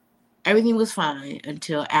 So everything was fine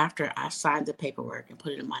until after I signed the paperwork and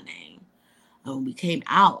put it in my name. And when we came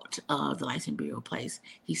out of the license bureau place,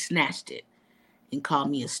 he snatched it and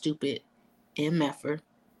called me a stupid MFer.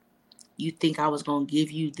 You think I was going to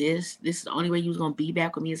give you this? This is the only way you was going to be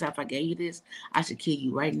back with me, is if I gave you this. I should kill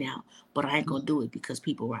you right now. But I ain't going to do it because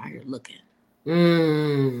people were out here looking.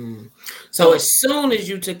 So as soon as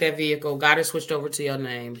you took that vehicle, got it switched over to your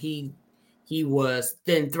name, he was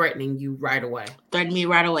then threatening you right away. Threatening me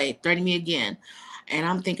right away. Threatening me again. And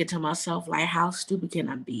I'm thinking to myself, like, how stupid can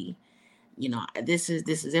I be? This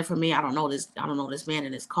is it for me. I don't know this man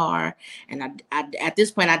in his car. And I at this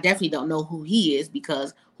point, I definitely don't know who he is,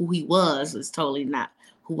 because who he was is totally not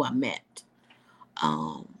who I met.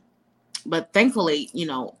 But thankfully,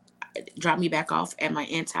 dropped me back off at my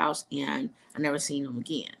aunt's house, and I never seen him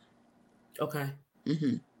again. Okay.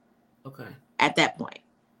 Okay. At that point.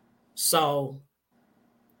 So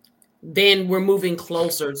then we're moving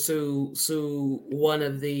closer to one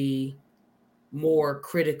of the more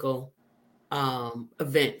critical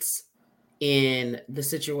events in the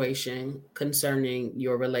situation concerning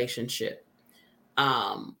your relationship.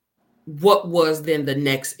 What was then the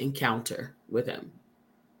next encounter with him?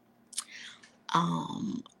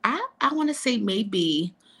 I want to say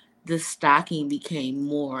maybe the stalking became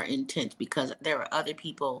more intense, because there were other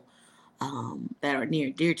people that are near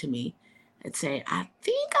and dear to me that say, I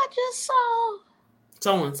think I just saw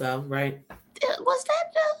so and so, right? Was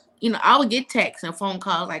that just, I would get texts and phone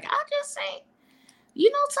calls like, I just say,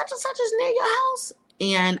 such and such is near your house.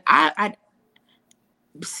 And I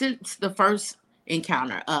since the first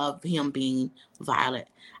encounter of him being violent,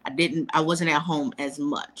 I wasn't at home as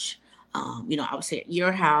much. I would stay at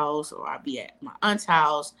your house, or I'd be at my aunt's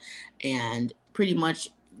house, and pretty much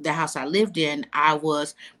the house I lived in, I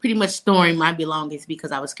was pretty much storing my belongings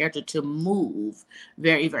because I was scared to move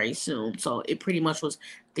very, very soon. So it pretty much was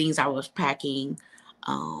things I was packing.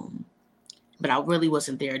 But I really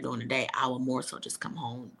wasn't there during the day. I would more so just come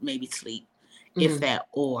home, maybe sleep, if that,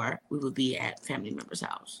 or we would be at family members'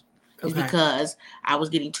 house. It's because I was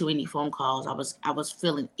getting too many phone calls. I was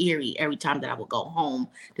feeling eerie every time that I would go home,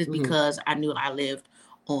 just because I knew I lived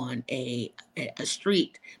on a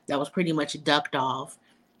street that was pretty much ducked off,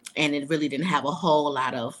 and it really didn't have a whole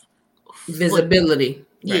lot of visibility.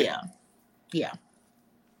 Right. Yeah.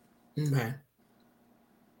 Okay.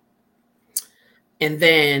 And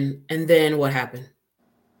then what happened?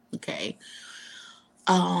 Okay.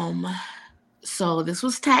 So this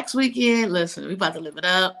was tax weekend. Listen, we about to live it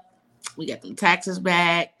up. We got them taxes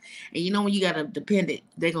back. And when you got a dependent,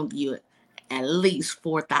 they're gonna give you at least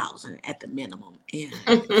 $4,000 at the minimum. And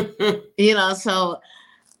so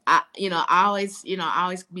I always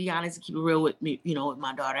be honest and keep it real with me, with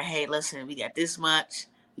my daughter. Hey, listen, we got this much.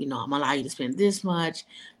 I'm gonna allow you to spend this much.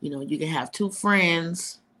 You can have 2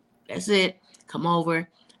 friends. That's it. Come over.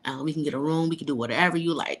 We can get a room. We can do whatever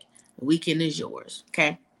you like. The weekend is yours.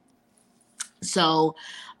 Okay. So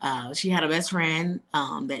she had a best friend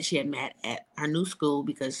that she had met at our new school,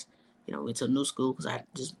 because, it's a new school because I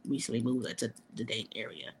just recently moved to the Dayton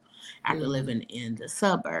area after living in the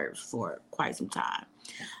suburbs for quite some time.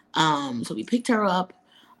 So we picked her up.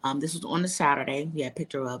 This was on a Saturday. We had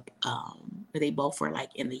picked her up. They both were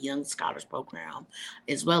like in the Young Scholars program,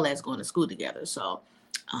 as well as going to school together. So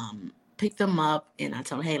picked them up and I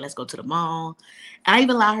told her, hey, let's go to the mall. And I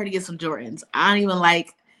even allowed her to get some Jordans. I don't even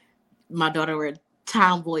like my daughter wear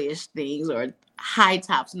tomboyish things or high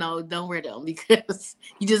tops. No, don't wear them because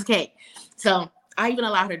you just can't. So I even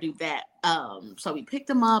allowed her to do that. So we picked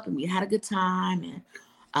them up and we had a good time,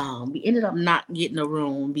 and we ended up not getting a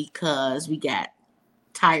room because we got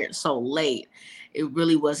tired so late. It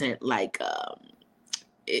really wasn't like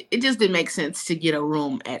it just didn't make sense to get a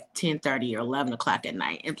room at 10:30 or 11 o'clock at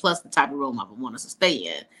night. And plus the type of room I would want us to stay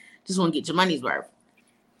in. Just want to get your money's worth.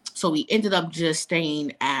 So we ended up just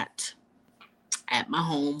staying at my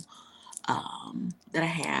home that I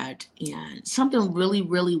had. And something really,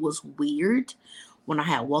 really was weird when I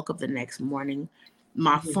had woke up the next morning.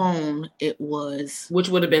 My phone, it was, which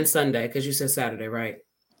would have been Sunday because you said Saturday, right?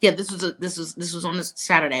 Yeah, this was on a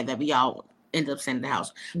Saturday that we all ended up staying in the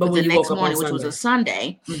house. But the next morning, which was a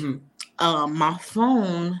Sunday, my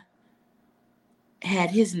phone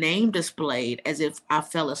had his name displayed as if I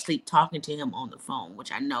fell asleep talking to him on the phone,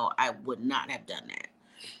 which I know I would not have done that.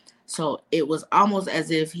 So it was almost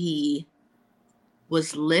as if he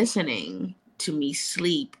was listening to me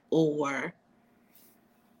sleep or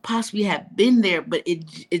possibly have been there, but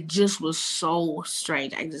it just was so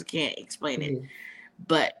strange. I just can't explain it.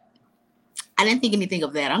 But I didn't think anything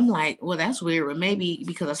of that. I'm like, well, that's weird. Or maybe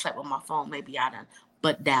because I slept on my phone, maybe I done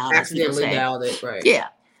but dialed accidentally dialed it, right? Yeah.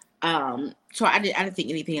 So I didn't think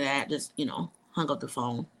anything of that. Just, hung up the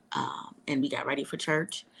phone. And we got ready for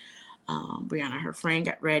church. Brianna, her friend,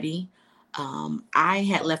 got ready. I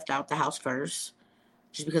had left out the house first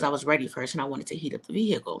just because I was ready first and I wanted to heat up the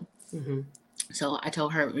vehicle. So I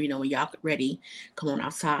told her, when y'all get ready, come on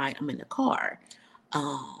outside. I'm in the car.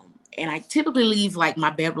 And I typically leave like my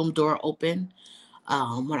bedroom door open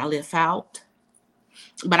when I live out.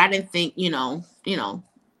 But I didn't think,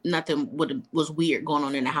 nothing was weird going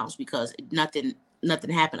on in the house because nothing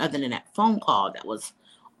happened other than that phone call that was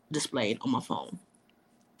displayed on my phone.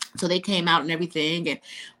 So they came out and everything, and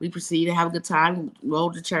we proceeded to have a good time. We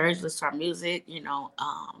rolled to church, listened to our music, and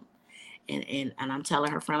I'm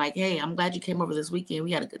telling her friend like, hey, I'm glad you came over this weekend.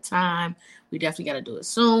 We had a good time. We definitely got to do it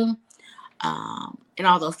soon, and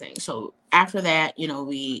all those things. So after that,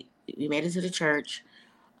 we made it to the church,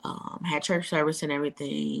 had church service and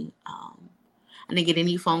everything. I didn't get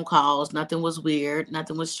any phone calls. Nothing was weird.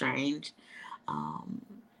 Nothing was strange.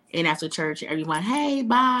 And after church, everyone, hey,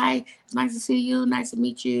 bye. It's nice to see you. Nice to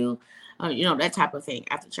meet you. That type of thing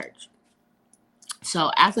after church.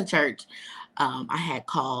 So after church, I had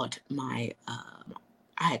called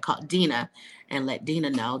Dina and let Dina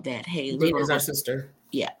know that, hey, Dina's our sister.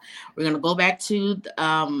 Yeah. We're going to go back to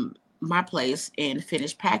my place and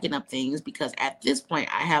finish packing up things because at this point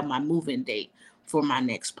I have my move-in date for my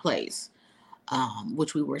next place,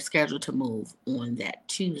 which we were scheduled to move on that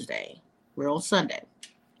Tuesday. We're on Sunday.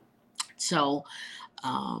 So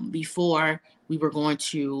before we were going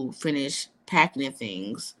to finish packing the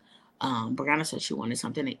things, Brianna said she wanted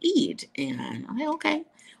something to eat. And I'm like, okay,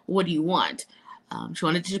 what do you want? She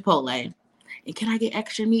wanted Chipotle. And can I get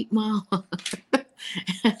extra meat, Mom?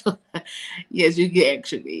 Yes, you get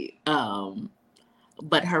extra meat.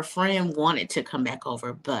 But her friend wanted to come back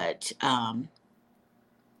over, but I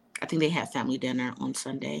think they had family dinner on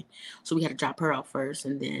Sunday. So we had to drop her off first,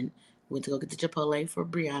 and then we went to go get the Chipotle for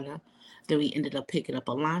Brianna. Then we ended up picking up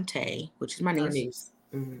Alante, which is my niece.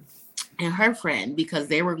 And her friend, because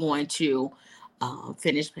they were going to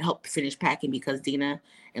help finish packing because Dina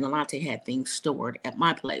and Alante had things stored at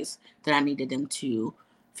my place that I needed them to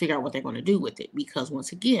figure out what they're going to do with it. Because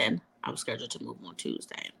once again, I was scheduled to move on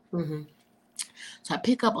Tuesday. So I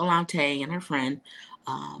pick up Alante and her friend,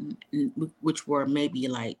 which were maybe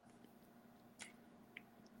like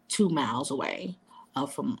 2 miles away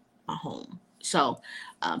from my home. So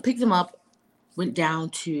picked them up, went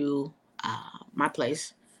down to my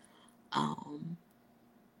place. I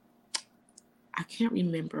can't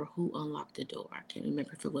remember who unlocked the door. I can't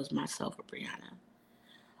remember if it was myself or Brianna.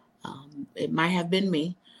 It might have been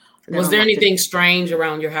me. Was there anything strange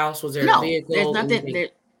around your house? Was there a vehicle? There's nothing.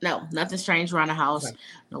 Nothing strange around the house. Okay.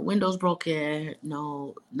 No windows broken.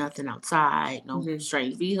 No, nothing outside. No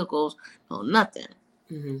strange vehicles. No, nothing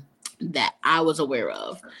that I was aware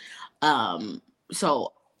of.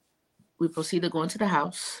 So we proceeded to go into the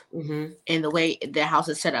house, and the way the house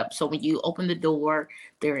is set up. So when you open the door,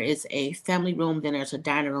 there is a family room, then there's a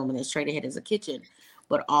dining room, and then straight ahead is a kitchen.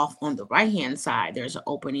 But off on the right-hand side, there's an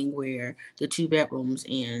opening where the 2 bedrooms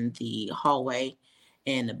and the hallway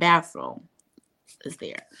and the bathroom is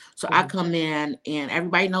there. So I come in, and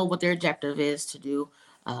everybody knows what their objective is to do.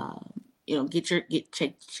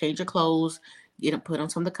 Change your clothes, get them, put on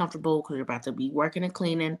something comfortable because you're about to be working and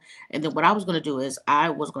cleaning. And then what I was going to do is I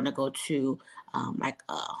was going to go to like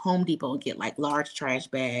Home Depot and get like large trash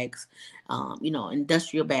bags,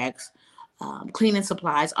 industrial bags, cleaning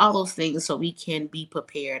supplies, all those things so we can be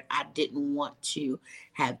prepared. I didn't want to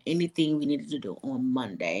have anything we needed to do on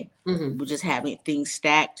Monday. Mm-hmm. We're just having things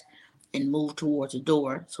stacked and move towards the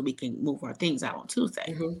door so we can move our things out on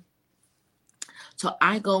Tuesday. Mm-hmm. So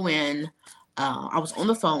I go in. I was on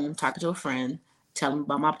the phone talking to a friend, telling him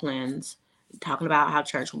about my plans, talking about how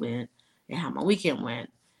church went and how my weekend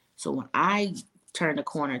went. So when I turned the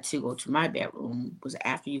corner to go to my bedroom, was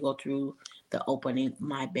after you go through the opening,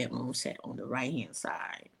 my bedroom sat on the right hand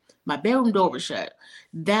side. My bedroom door was shut.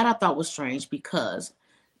 That I thought was strange because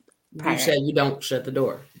You said you don't shut the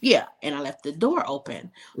door. Yeah, and I left the door open.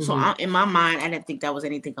 Mm-hmm. So in my mind, I didn't think that was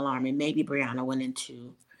anything alarming. Maybe Brianna went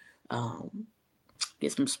into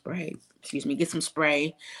get some spray,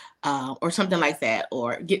 or something like that,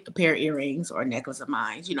 or get a pair of earrings or a necklace of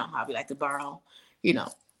mine, how we like to borrow,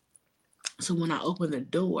 So when I opened the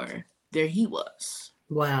door, there he was.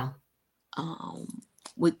 Wow.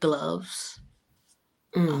 With gloves,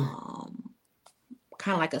 kind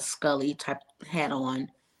of like a Scully type hat on,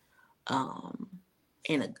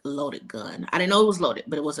 and a loaded gun. I didn't know it was loaded,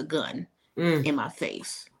 but it was a gun in my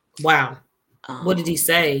face. Wow. What did he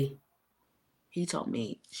say? He told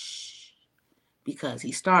me, shh, because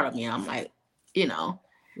he startled me. I'm like,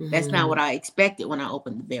 that's not what I expected when I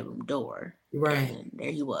opened the bedroom door. Right. And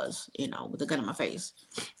there he was, with a gun in my face.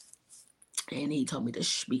 And he told me to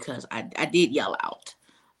shh because I did yell out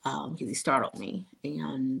because he startled me.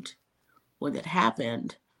 And when that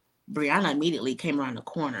happened, Brianna immediately came around the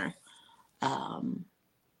corner. And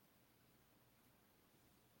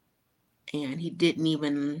he didn't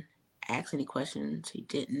even ask any questions. He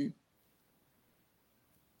didn't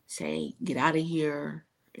say, get out of here,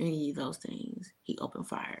 any of those things. He opened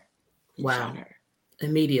fire and shot her.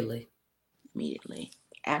 Immediately.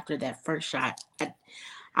 After that first shot,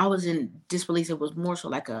 I was in disbelief. It was more so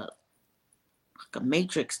like a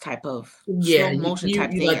Matrix type of slow motion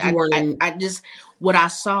type thing. Like I just, what I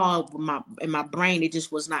saw in my brain, it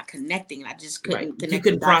just was not connecting. I just couldn't connect. You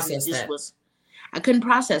couldn't process that. I couldn't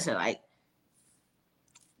process it. Like,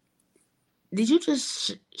 did you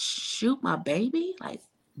just shoot my baby? Like,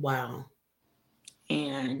 wow.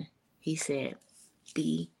 And he said,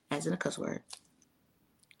 B, as in a cuss word,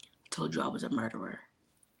 I told you I was a murderer.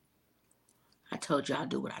 I told you I'll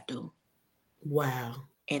do what I do. Wow.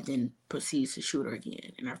 And then proceeds to shoot her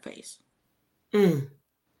again in her face.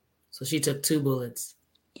 So she took 2 bullets.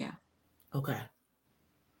 Yeah. Okay.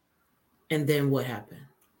 And then what happened?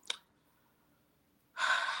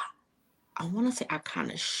 I want to say I kind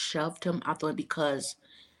of shoved him out the way because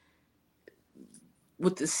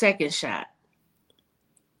with the second shot,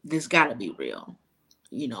 this got to be real,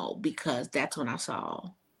 because that's when I saw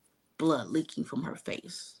blood leaking from her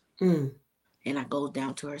face. And I go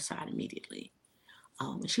down to her side immediately.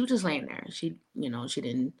 She was just laying there. She, she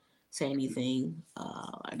didn't say anything.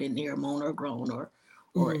 I didn't hear a moan or groan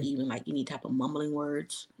or even like any type of mumbling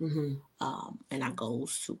words. And I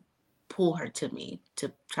goes to pull her to me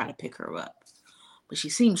to try to pick her up. But she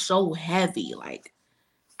seemed so heavy, like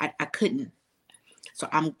I couldn't. So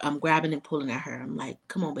I'm grabbing and pulling at her. I'm like,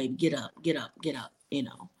 come on, baby, get up.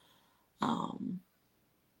 And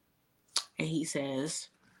he says,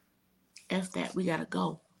 F that, we gotta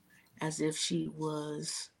go. As if she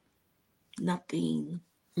was nothing.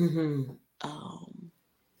 And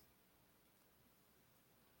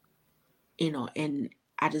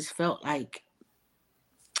I just felt like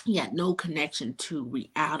he had no connection to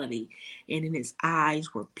reality. And in his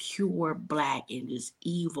eyes were pure black and just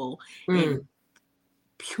evil and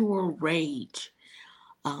pure rage.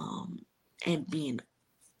 And being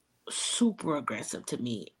super aggressive to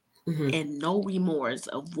me. And no remorse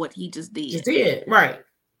of what he just did. Just did, right.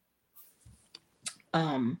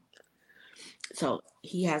 So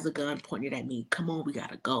he has a gun pointed at me. Come on, we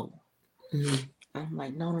gotta go. I'm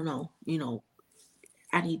like, no.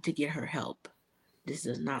 I need to get her help. This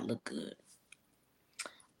does not look good.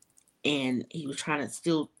 And he was trying to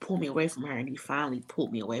still pull me away from her, and he finally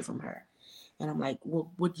pulled me away from her. And I'm like,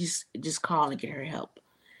 well, would you just call and get her help?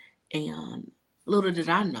 And little did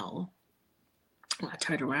I know, when I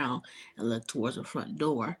turned around and looked towards the front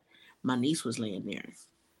door, my niece was laying there.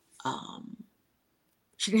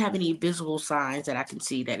 She didn't have any visible signs that I can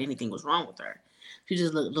see that anything was wrong with her. She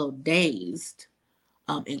just looked a little dazed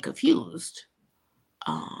and confused.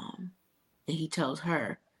 And he tells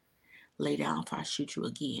her, lay down if I shoot you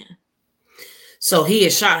again. So he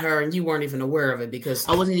had shot her and you weren't even aware of it because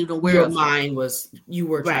I wasn't even aware of it. Your mind was, you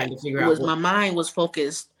were trying to figure out. My mind was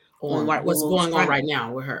focused on what what's was going on front, right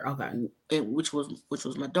now with her. Okay. and which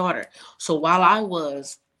was my daughter. So while I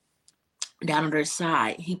was down on their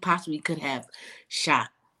side, he possibly could have shot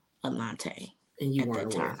Alante And you at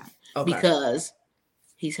weren't that aware. time Okay. because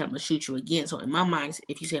he said, "I'm gonna shoot you again." So in my mind,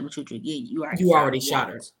 if you say, "I'm gonna shoot you again," you already You shot already her shot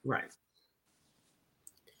her. once. Right.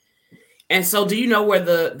 And so do you know where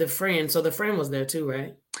the friend, so the friend was there too,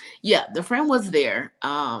 right? Yeah, the friend was there.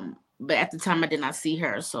 But at the time I did not see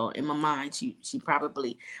her. So in my mind, she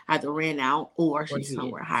probably either ran out or Or she's he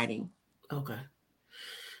somewhere hiding. Okay.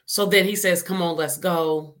 So then he says, "Come on, let's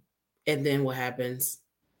go." And then what happens?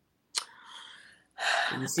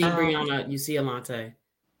 You see Um, Brianna, you see Alante.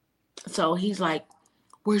 so he's like,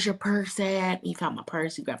 "Where's your purse at?" He found my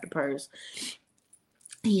purse. He grabbed the purse.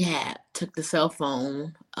 He had took the cell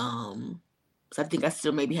phone. So I think I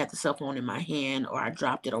still maybe had the cell phone in my hand or I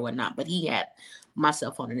dropped it or whatnot. But he had my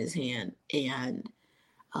cell phone in his hand and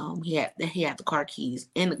he had the car keys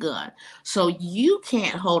and the gun. So you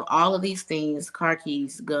can't hold all of these things: car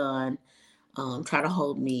keys, gun, try to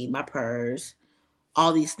hold me, my purse,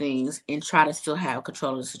 all these things, and try to still have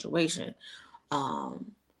control of the situation.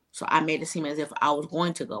 Um, so I made it seem as if I was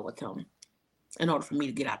going to go with him in order for me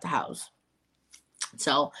to get out the house.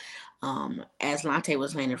 So, as Lante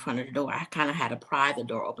was laying in front of the door, I kind of had to pry the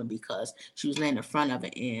door open because she was laying in front of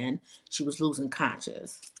it and she was losing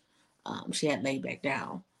conscious. She had laid back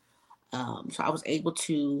down. So I was able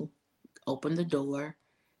to open the door,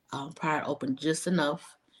 pry it open just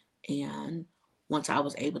enough. And once I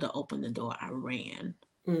was able to open the door, I ran.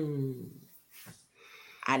 Mm.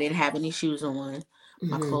 I didn't have any shoes on.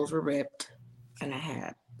 My Mm-hmm. clothes were ripped, and I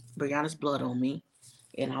had Brianna's blood on me.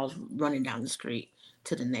 And I was running down the street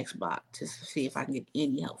to the next block to see if I can get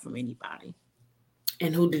any help from anybody.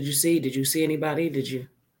 And who did you see? Did you see anybody? Did you?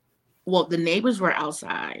 Well, the neighbors were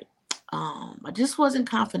outside. I just wasn't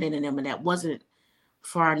confident in them, and that wasn't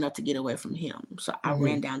far enough to get away from him. So I Mm-hmm.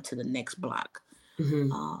 ran down to the next block.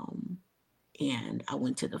 Mm-hmm. Um, and I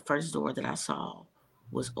went to the first door that I saw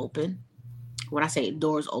was open. When I say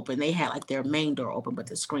doors open, they had like their main door open, but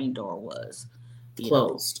the screen door was,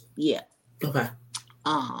 Closed. yeah. Okay.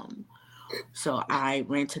 Um, so I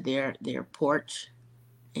ran to their porch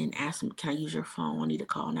and asked them, "Can I use your phone? I need to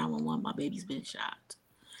call 911. My baby's been shot.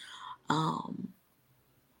 Um,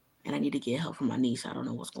 and I need to get help from my niece. I don't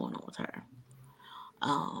know what's going on with her."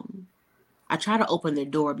 Um, I tried to open their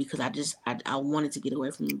door because I wanted to get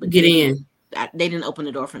away from them, but Get in. they didn't open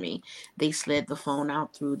the door for me. They slid the phone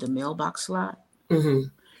out through the mailbox slot. Mm-hmm.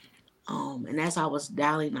 And as I was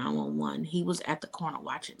dialing 911, he was at the corner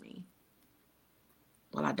watching me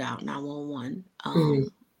while I dialed 911. Mm-hmm.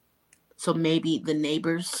 So maybe the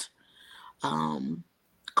neighbors um,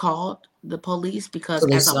 called the police because So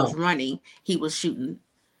they as I saw. was running, he was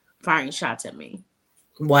firing shots at me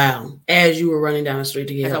Wow. As you were running down the street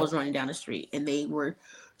to get as I help, was running down the street, and they were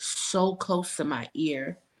so close to my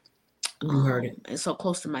ear, you heard it. and so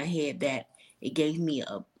close to my head that it gave me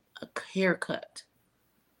a haircut.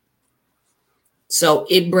 So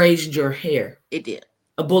it grazed your hair. It did.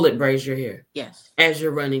 A bullet grazed your hair Yes. as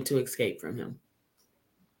you're running to escape from him.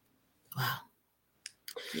 Wow.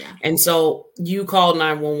 Yeah. And so you called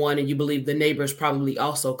 911 and you believe the neighbors probably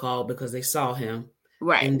also called because they saw him.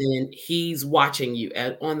 Right. And then he's watching you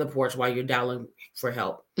on the porch while you're dialing for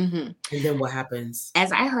help. Mm-hmm. And then what happens?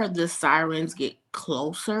 As I heard the sirens get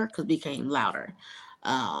closer, because it became louder,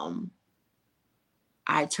 um,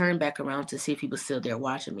 I turned back around to see if he was still there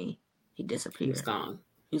watching me. He disappeared. He was gone.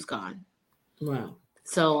 He was gone. Wow.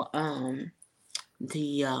 So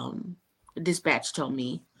the dispatch told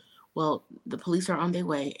me, well, the police are on their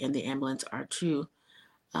way and the ambulance are too.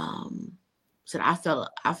 Said I felt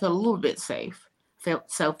a little bit safer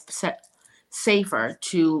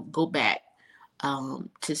to go back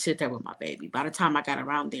to sit there with my baby. By the time I got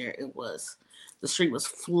around there, the street was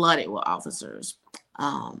flooded with officers,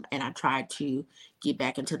 and I tried to get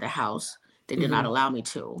back into the house. They did not allow me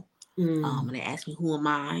to, and they asked me, "Who am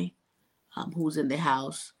I? Who's in the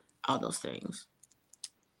house?" All those things.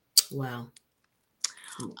 Wow.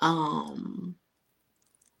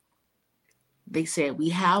 They said, "We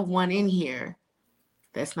have one in here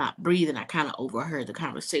that's not breathing." I kind of overheard the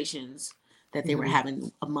conversations that they were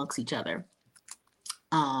having amongst each other.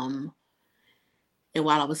 And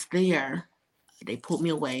while I was there, they pulled me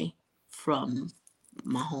away from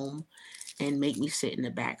my home and made me sit in the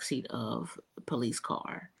back seat of the police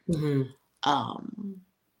car. Mm-hmm.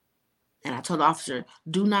 And I told the officer,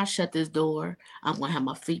 "Do not shut this door. I'm going to have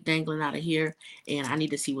my feet dangling out of here, and I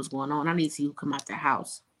need to see what's going on. I need to see who come out the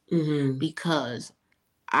house." Mm-hmm. Because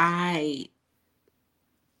I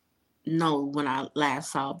know when I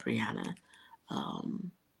last saw Brianna,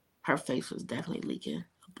 her face was definitely leaking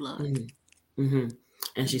blood. Mm-hmm.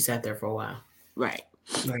 And she sat there for a while. Right.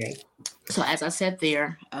 Right. So as I sat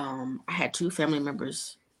there, I had two family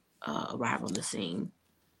members arrive on the scene,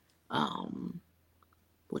 um,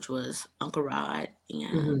 which was Uncle Rod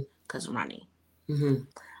Mm-hmm. and Cousin Ronnie. Mm-hmm.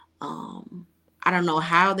 Um, I don't know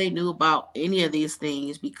how they knew about any of these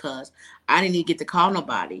things because I didn't even get to call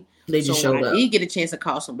nobody. They So just when I showed up. did get a chance to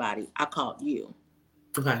call somebody, I called you.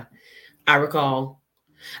 Okay. I recall.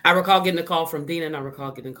 I recall getting a call from Dina, and I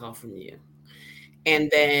recall getting a call from you. And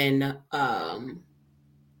then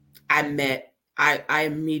I met. I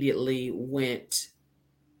immediately went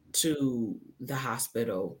to the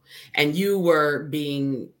hospital, and you were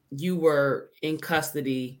in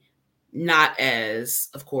custody, not as,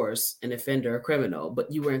 of course, an offender or criminal,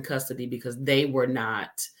 but you were in custody because they were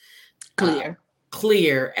not uh, Clear.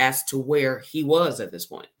 clear as to where he was at this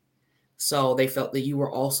point. So they felt that you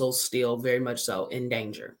were also still very much so in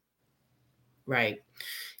danger, right?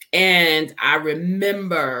 And I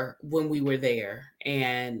remember when we were there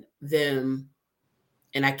and them,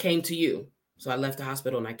 and I came to you. So I left the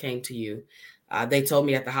hospital and I came to you. They told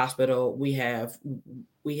me at the hospital we have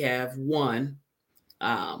one,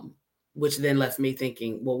 um, which then left me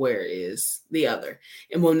thinking, well, where is the other?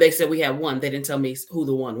 And when they said we had one, they didn't tell me who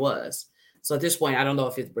the one was. So at this point, I don't know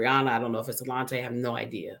if it's Brianna, I don't know if it's Alante, I have no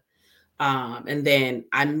idea. And then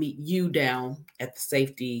I meet you down at the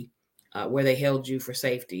safety where they held you for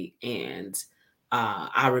safety, and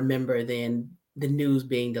I remember then the news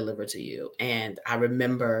being delivered to you, and I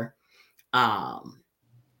remember um,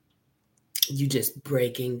 you just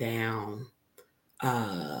breaking down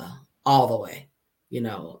uh, all the way,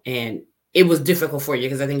 and it was difficult for you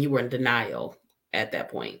because I think you were in denial at that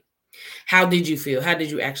point. How did you feel? How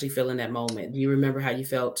did you actually feel in that moment? Do you remember how you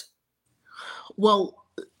felt? Well,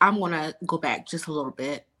 I'm gonna go back just a little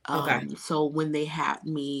bit. Okay. So when they had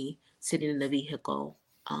me sitting in the vehicle,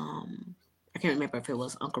 I can't remember if it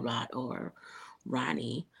was Uncle Rod or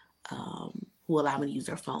Ronnie, who allowed me to use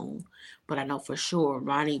their phone, but I know for sure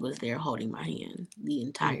Ronnie was there holding my hand the Mm.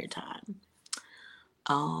 entire time.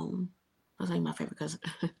 Um, that's like my favorite cousin.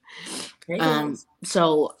 Hey guys.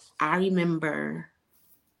 So I remember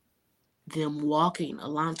them walking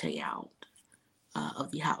Alante out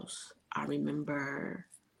of the house. I remember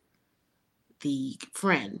the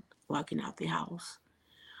friend walking out the house.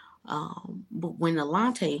 But when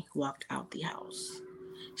Alante walked out the house,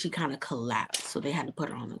 she kind of collapsed, so they had to put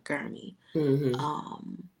her on a gurney. Mm-hmm.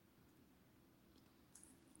 Um,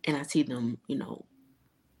 and I see them,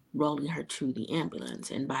 rolling her to the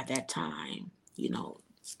ambulance. And by that time, the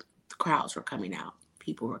crowds were coming out.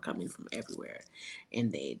 People were coming from everywhere,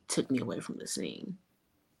 and they took me away from the scene.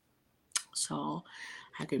 So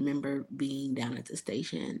I can remember being down at the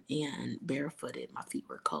station and barefooted. My feet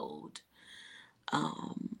were cold.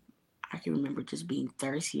 Um, I can remember just being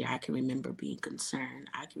thirsty. I can remember being concerned.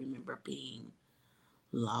 I can remember being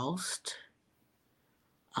lost,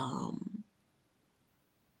 um,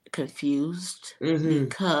 confused Mm-hmm.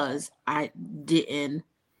 because didn't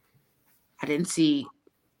I didn't see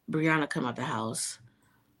Brianna come out the house.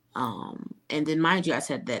 And then mind you, I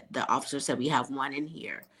said that the officer said we have one in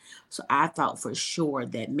here. So I thought for sure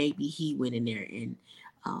that maybe he went in there and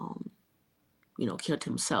um, killed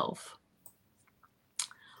himself.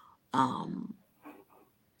 Um,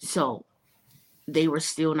 so they were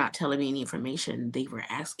still not telling me any information. They were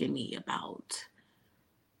asking me about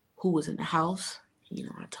who was in the house.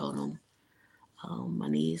 I told them my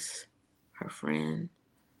niece, her friend,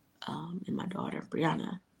 and my daughter,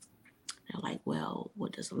 Brianna. They're like, well,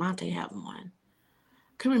 what does Alante have on?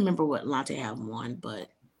 Couldn't remember what Alante had on, but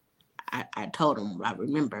I told them I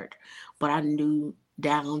remembered. But I knew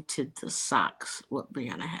down to the socks what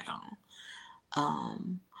Brianna had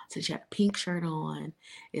on. So she had a pink shirt on.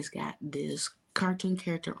 It's got this cartoon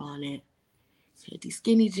character on it. She had these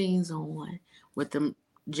skinny jeans on with them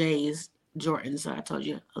J's, Jordans that I told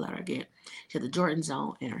you a lot I get. She had the Jordans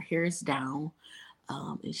on and her hair is down.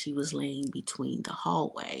 And she was laying between the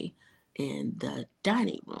hallway and the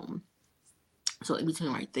dining room. So in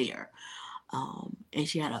between right there. And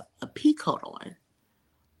she had a pea coat on.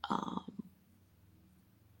 Um,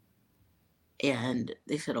 and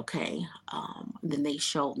they said, okay. Then they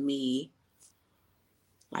showed me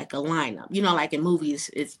like a lineup. Like in movies,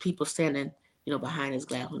 it's people standing, behind this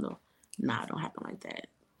glass window. Nah, it don't happen like that.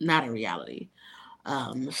 Not in reality.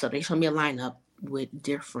 So they showed me a lineup with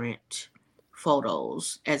different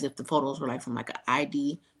photos, as if the photos were like from like an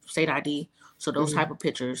ID, state ID. So those Mm-hmm. type of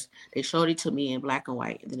pictures, they showed it to me in black and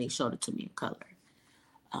white, and then they showed it to me in color.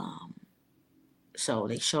 Um, so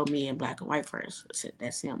they showed me in black and white first. I said,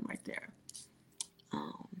 that's him right there.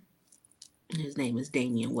 Um, his name is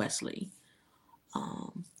Damian Wesley.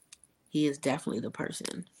 he is definitely the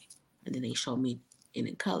person. And then they showed me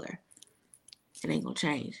in color. It ain't gonna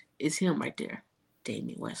change. It's him right there,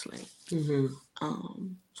 Damien Wesley. So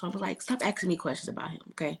I was like, stop asking me questions about him,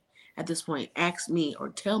 okay? At this point, ask me or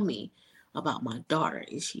tell me about my daughter.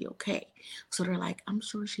 Is she okay? So they're like, I'm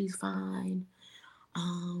sure she's fine.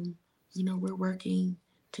 We're working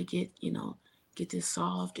to get this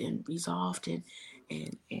solved and resolved, and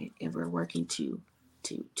we're working to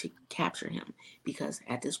capture him, because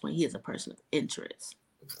at this point he is a person of interest.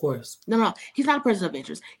 Of course. No, he's not a person of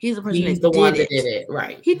interest. He's a person He's that the one did that did it,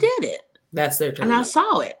 right? He did it. That's their turn. And I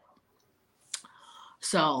saw it.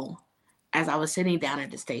 So as I was sitting down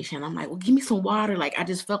at the station, I'm like, well, give me some water. Like, I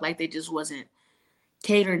just felt like they just wasn't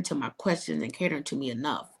catering to my questions and catering to me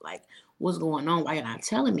enough. Like, what's going on? Why you're not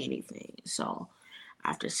telling me anything? So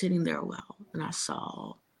after sitting there a while, and I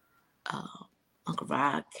saw Uncle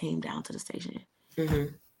Rod came down to the station,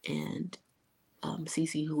 and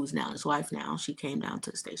Cece, who is now his wife now, she came down to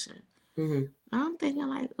the station. I'm thinking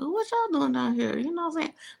like, what y'all doing down here? You know what I'm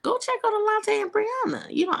saying? Go check on Alante and Brianna.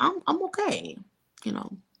 I'm okay.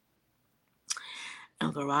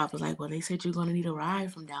 Uncle Rob was like, well, they said you're going to need a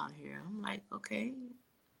ride from down here. I'm like, okay.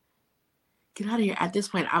 Get out of here. At this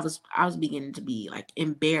point, I was beginning to be like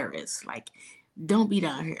embarrassed. Like, don't be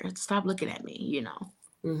down here. Stop looking at me,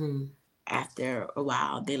 After a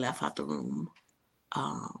while, they left out the room.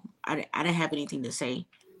 I didn't have anything to say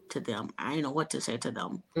to them. I didn't know what to say to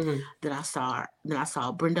them. Then I saw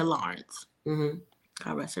Brenda Lawrence.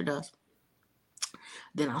 God rest her dust.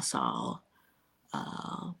 Then I saw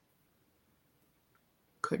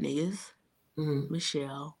Cornelius,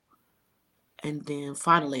 Michelle, and then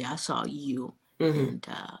finally I saw you and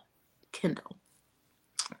Kendall.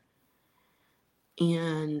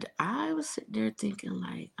 And I was sitting there thinking,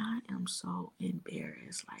 like, I am so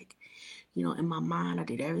embarrassed. Like, in my mind, I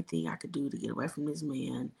did everything I could do to get away from this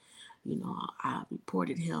man. I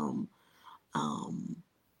reported him. But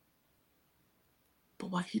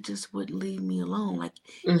why he just wouldn't leave me alone. Like,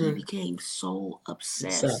 he became so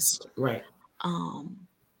obsessed. Right. With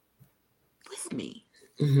me.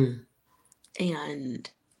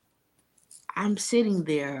 And I'm sitting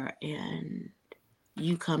there, and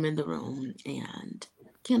you come in the room, and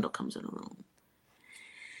Kendall comes in the room.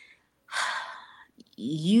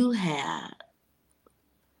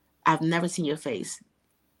 I've never seen your face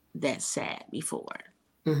that sad before.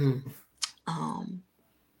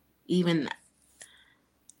 Even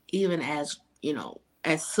as,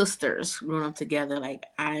 as sisters growing up together, like,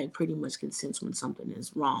 I pretty much can sense when something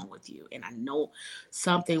is wrong with you. And I know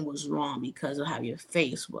something was wrong because of how your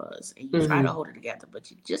face was. And you try to hold it together, but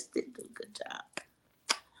you just didn't do a good job.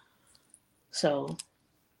 So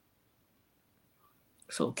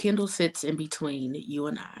Kendall sits in between you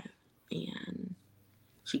and I, and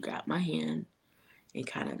she grabbed my hand and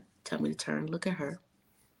kind of told me to turn and look at her.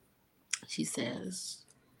 She says,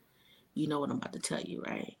 you know what I'm about to tell you,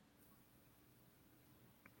 right?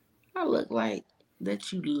 I look like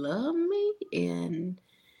that you love me and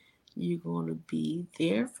you're going to be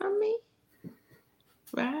there for me,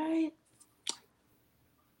 right?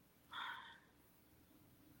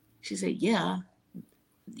 She said, yeah,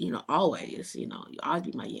 always, you always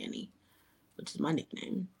be my Yanny, which is my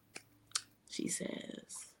nickname. She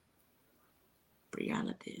says,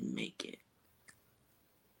 Brianna didn't make it.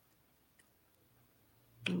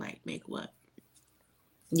 I'm like, make what?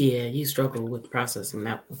 Yeah, you struggle with processing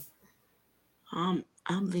that one.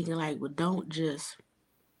 I'm thinking like, well, don't just.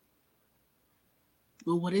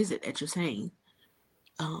 Well, what is it that you're saying?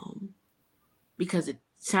 Because it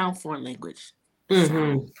sound foreign language,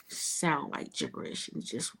 sound like gibberish, and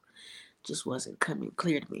just wasn't coming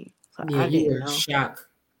clear to me. So yeah, I you didn't were in know. shock.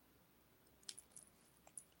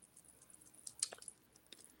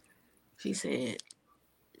 She said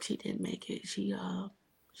she didn't make it. She went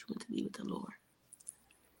to be with the Lord.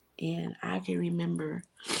 And I can remember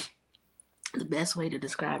the best way to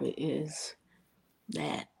describe it is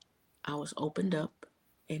that I was opened up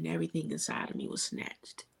and everything inside of me was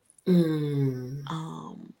snatched. I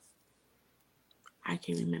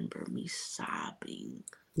can remember me sobbing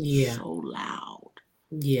so loud.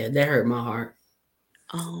 Yeah, that hurt my heart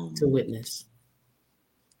to witness.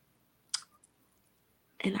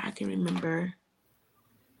 And I can remember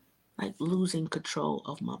like losing control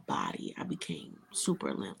of my body. I became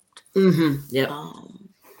super limped. Yep.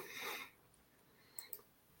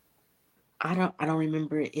 I don't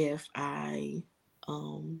remember if I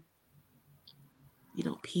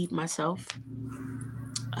peed myself.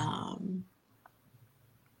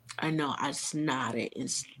 I know I snotted and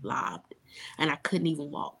slobbed, and I couldn't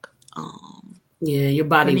even walk. Yeah, your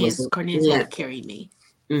body was Cornelius limp. had to carry me.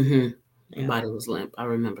 Your body was limp. I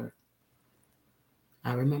remember.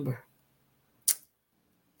 I remember.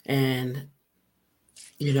 And,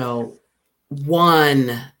 you know,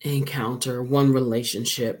 one encounter, one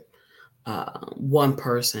relationship, one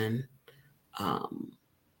person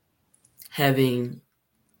having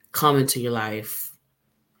come into your life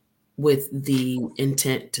with the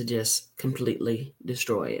intent to just completely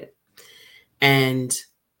destroy it. And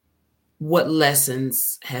what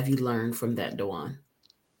lessons have you learned from that, Dawan,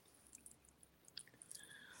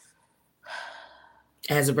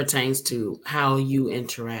 as it pertains to how you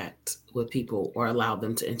interact with people or allow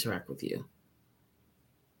them to interact with you?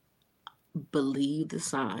 Believe the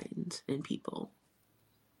signs in people,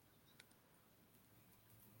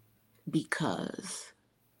 because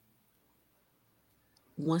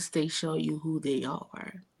once they show you who they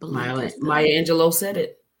are, believe Maya, that's Maya them. Angelou said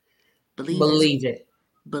it. Believe that's Believe it.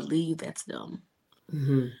 believe that's them.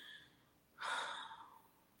 Mm-hmm.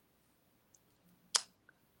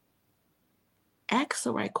 Ask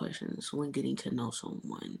the right questions when getting to know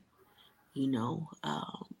someone. You know,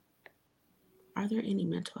 are there any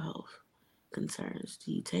mental health concerns?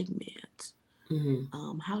 Do you take meds?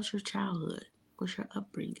 Mm-hmm. How's your childhood? What's your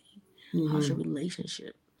upbringing? How's Mm-hmm. your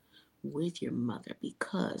relationship with your mother?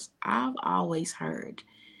 Because I've always heard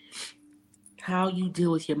how you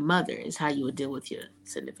deal with your mother is how you would deal with your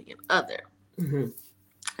significant other. Mm-hmm.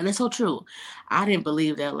 And it's so true. I didn't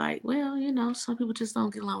believe that, like, well, some people just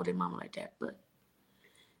don't get along with their mama like that. But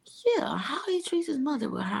yeah, how he treats his mother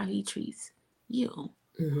will how he treats you,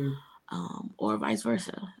 Mm-hmm. or vice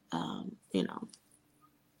versa.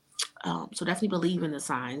 So definitely believe in the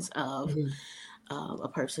signs of Mm-hmm. a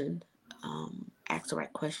person. Ask the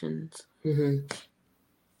right questions. Mm-hmm.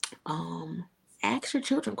 Um, Ask your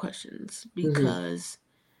children questions, Mm-hmm. because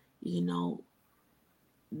you know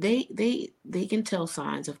they can tell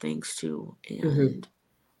signs of things too, Mm-hmm.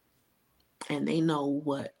 and they know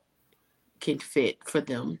what can fit for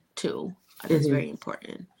them too. That's Mm-hmm. very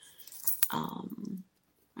important. Um,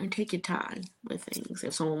 and take your time with things.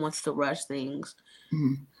 If someone wants to rush things,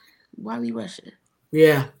 Mm-hmm. why we rush it?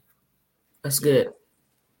 Yeah, that's Yeah, good. yeah.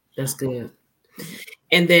 That's good.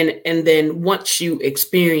 Mhm. And then once you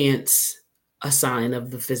experience a sign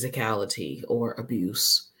of the physicality or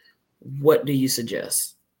abuse, what do you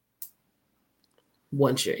suggest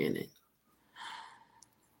once you're in it?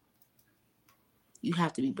 You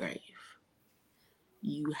have to be brave.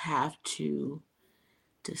 You have to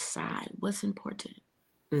decide what's important.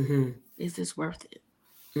 Mm-hmm. Is this worth it?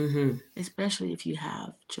 Mm-hmm. Especially if you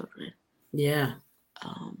have children. Yeah.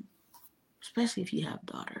 Um, Especially if you have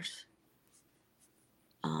daughters.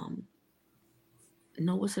 Um,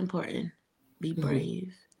 know what's important. Be Mm-hmm.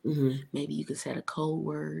 brave. Mm-hmm. Maybe you could set a code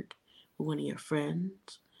word with one of your friends,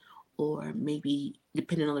 or maybe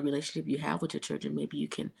depending on the relationship you have with your children, maybe you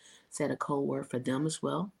can set a code word for them as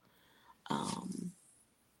well. Um,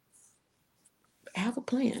 have a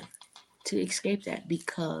plan to escape that,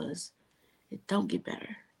 because it don't get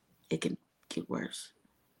better. It can get worse.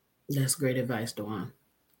 That's great advice, Dawn.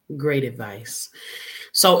 Great advice.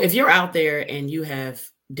 So if you're out there and you have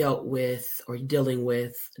dealt with or dealing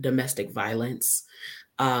with domestic violence,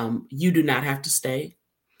 you do not have to stay.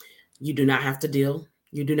 You do not have to deal.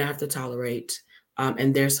 You do not have to tolerate.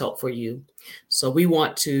 And there's help for you. So we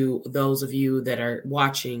want to, those of you that are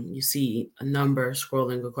watching, you see a number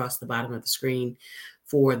scrolling across the bottom of the screen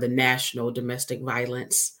for the National Domestic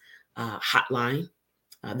Violence Hotline.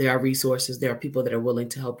 There are resources. There are people that are willing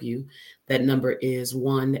to help you. That number is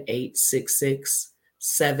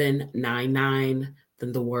 1-866-799,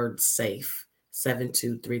 then the word SAFE,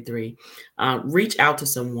 7233. Reach out to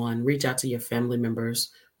someone, reach out to your family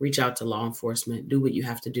members, reach out to law enforcement, do what you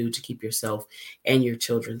have to do to keep yourself and your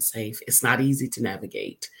children safe. It's not easy to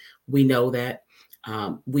navigate. We know that.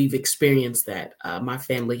 We've experienced that. My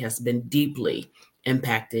family has been deeply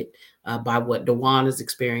impacted by what Dawan has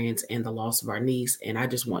experienced and the loss of our niece. And I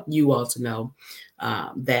just want you all to know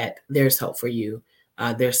that there's help for you,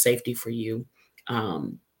 there's safety for you.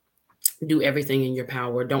 Um, do everything in your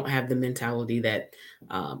power. Don't have the mentality that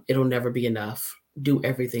it'll never be enough. Do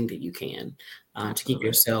everything that you can to keep Absolutely.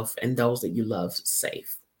 yourself and those that you love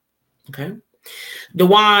safe. Okay.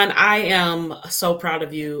 Dawan, I am so proud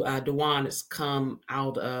of you. Dawan has come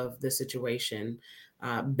out of the situation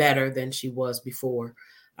better than she was before.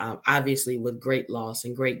 Obviously, with great loss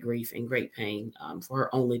and great grief and great pain for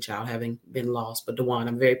her only child having been lost. But Dawan,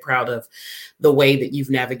 I'm very proud of the way that you've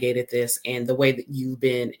navigated this and the way that you've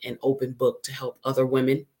been an open book to help other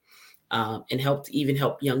women and help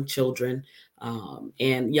young children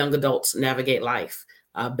and young adults navigate life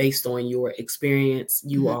based on your experience.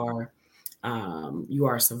 You Mhm.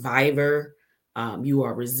 are a survivor. You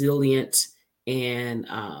are resilient, and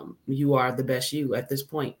you are the best you at this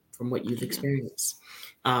point from what you've experienced.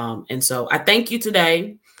 And so I thank you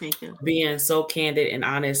today. Thank you. Being so candid and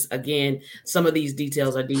honest. Again, some of these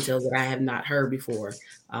details are details that I have not heard before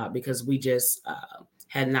because we just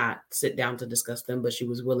had not sit down to discuss them, but she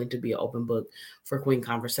was willing to be an open book for Queen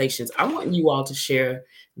Conversations. I want you all to share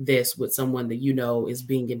this with someone that you know is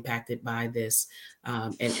being impacted by this,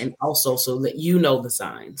 and also so that you know the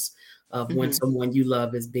signs of when someone you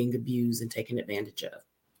love is being abused and taken advantage of.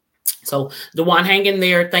 So, Dawan, hang in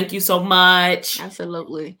there. Thank you so much.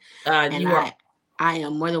 Absolutely. I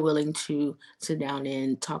am more than willing to sit down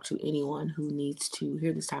and talk to anyone who needs to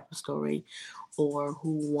hear this type of story or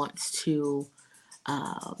who wants to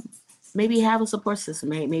maybe have a support system.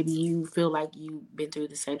 Maybe you feel like you've been through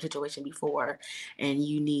the same situation before and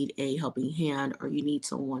you need a helping hand or you need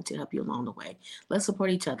someone to help you along the way. Let's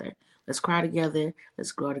support each other. Let's cry together.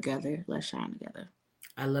 Let's grow together. Let's shine together.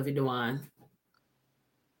 I love you, Dawan.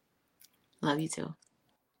 Love you too.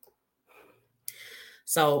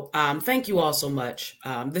 So thank you all so much.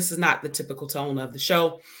 This is not the typical tone of the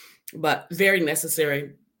show, but very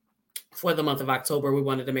necessary for the month of October. We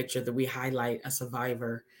wanted to make sure that we highlight a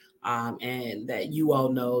survivor and that you all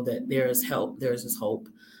know that there is help, there is hope.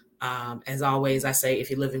 As always, I say, if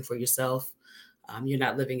you're living for yourself, you're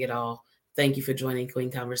not living at all. Thank you for joining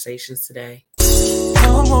Queen Conversations today.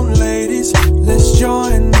 Come on, ladies, let's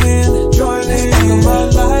join in.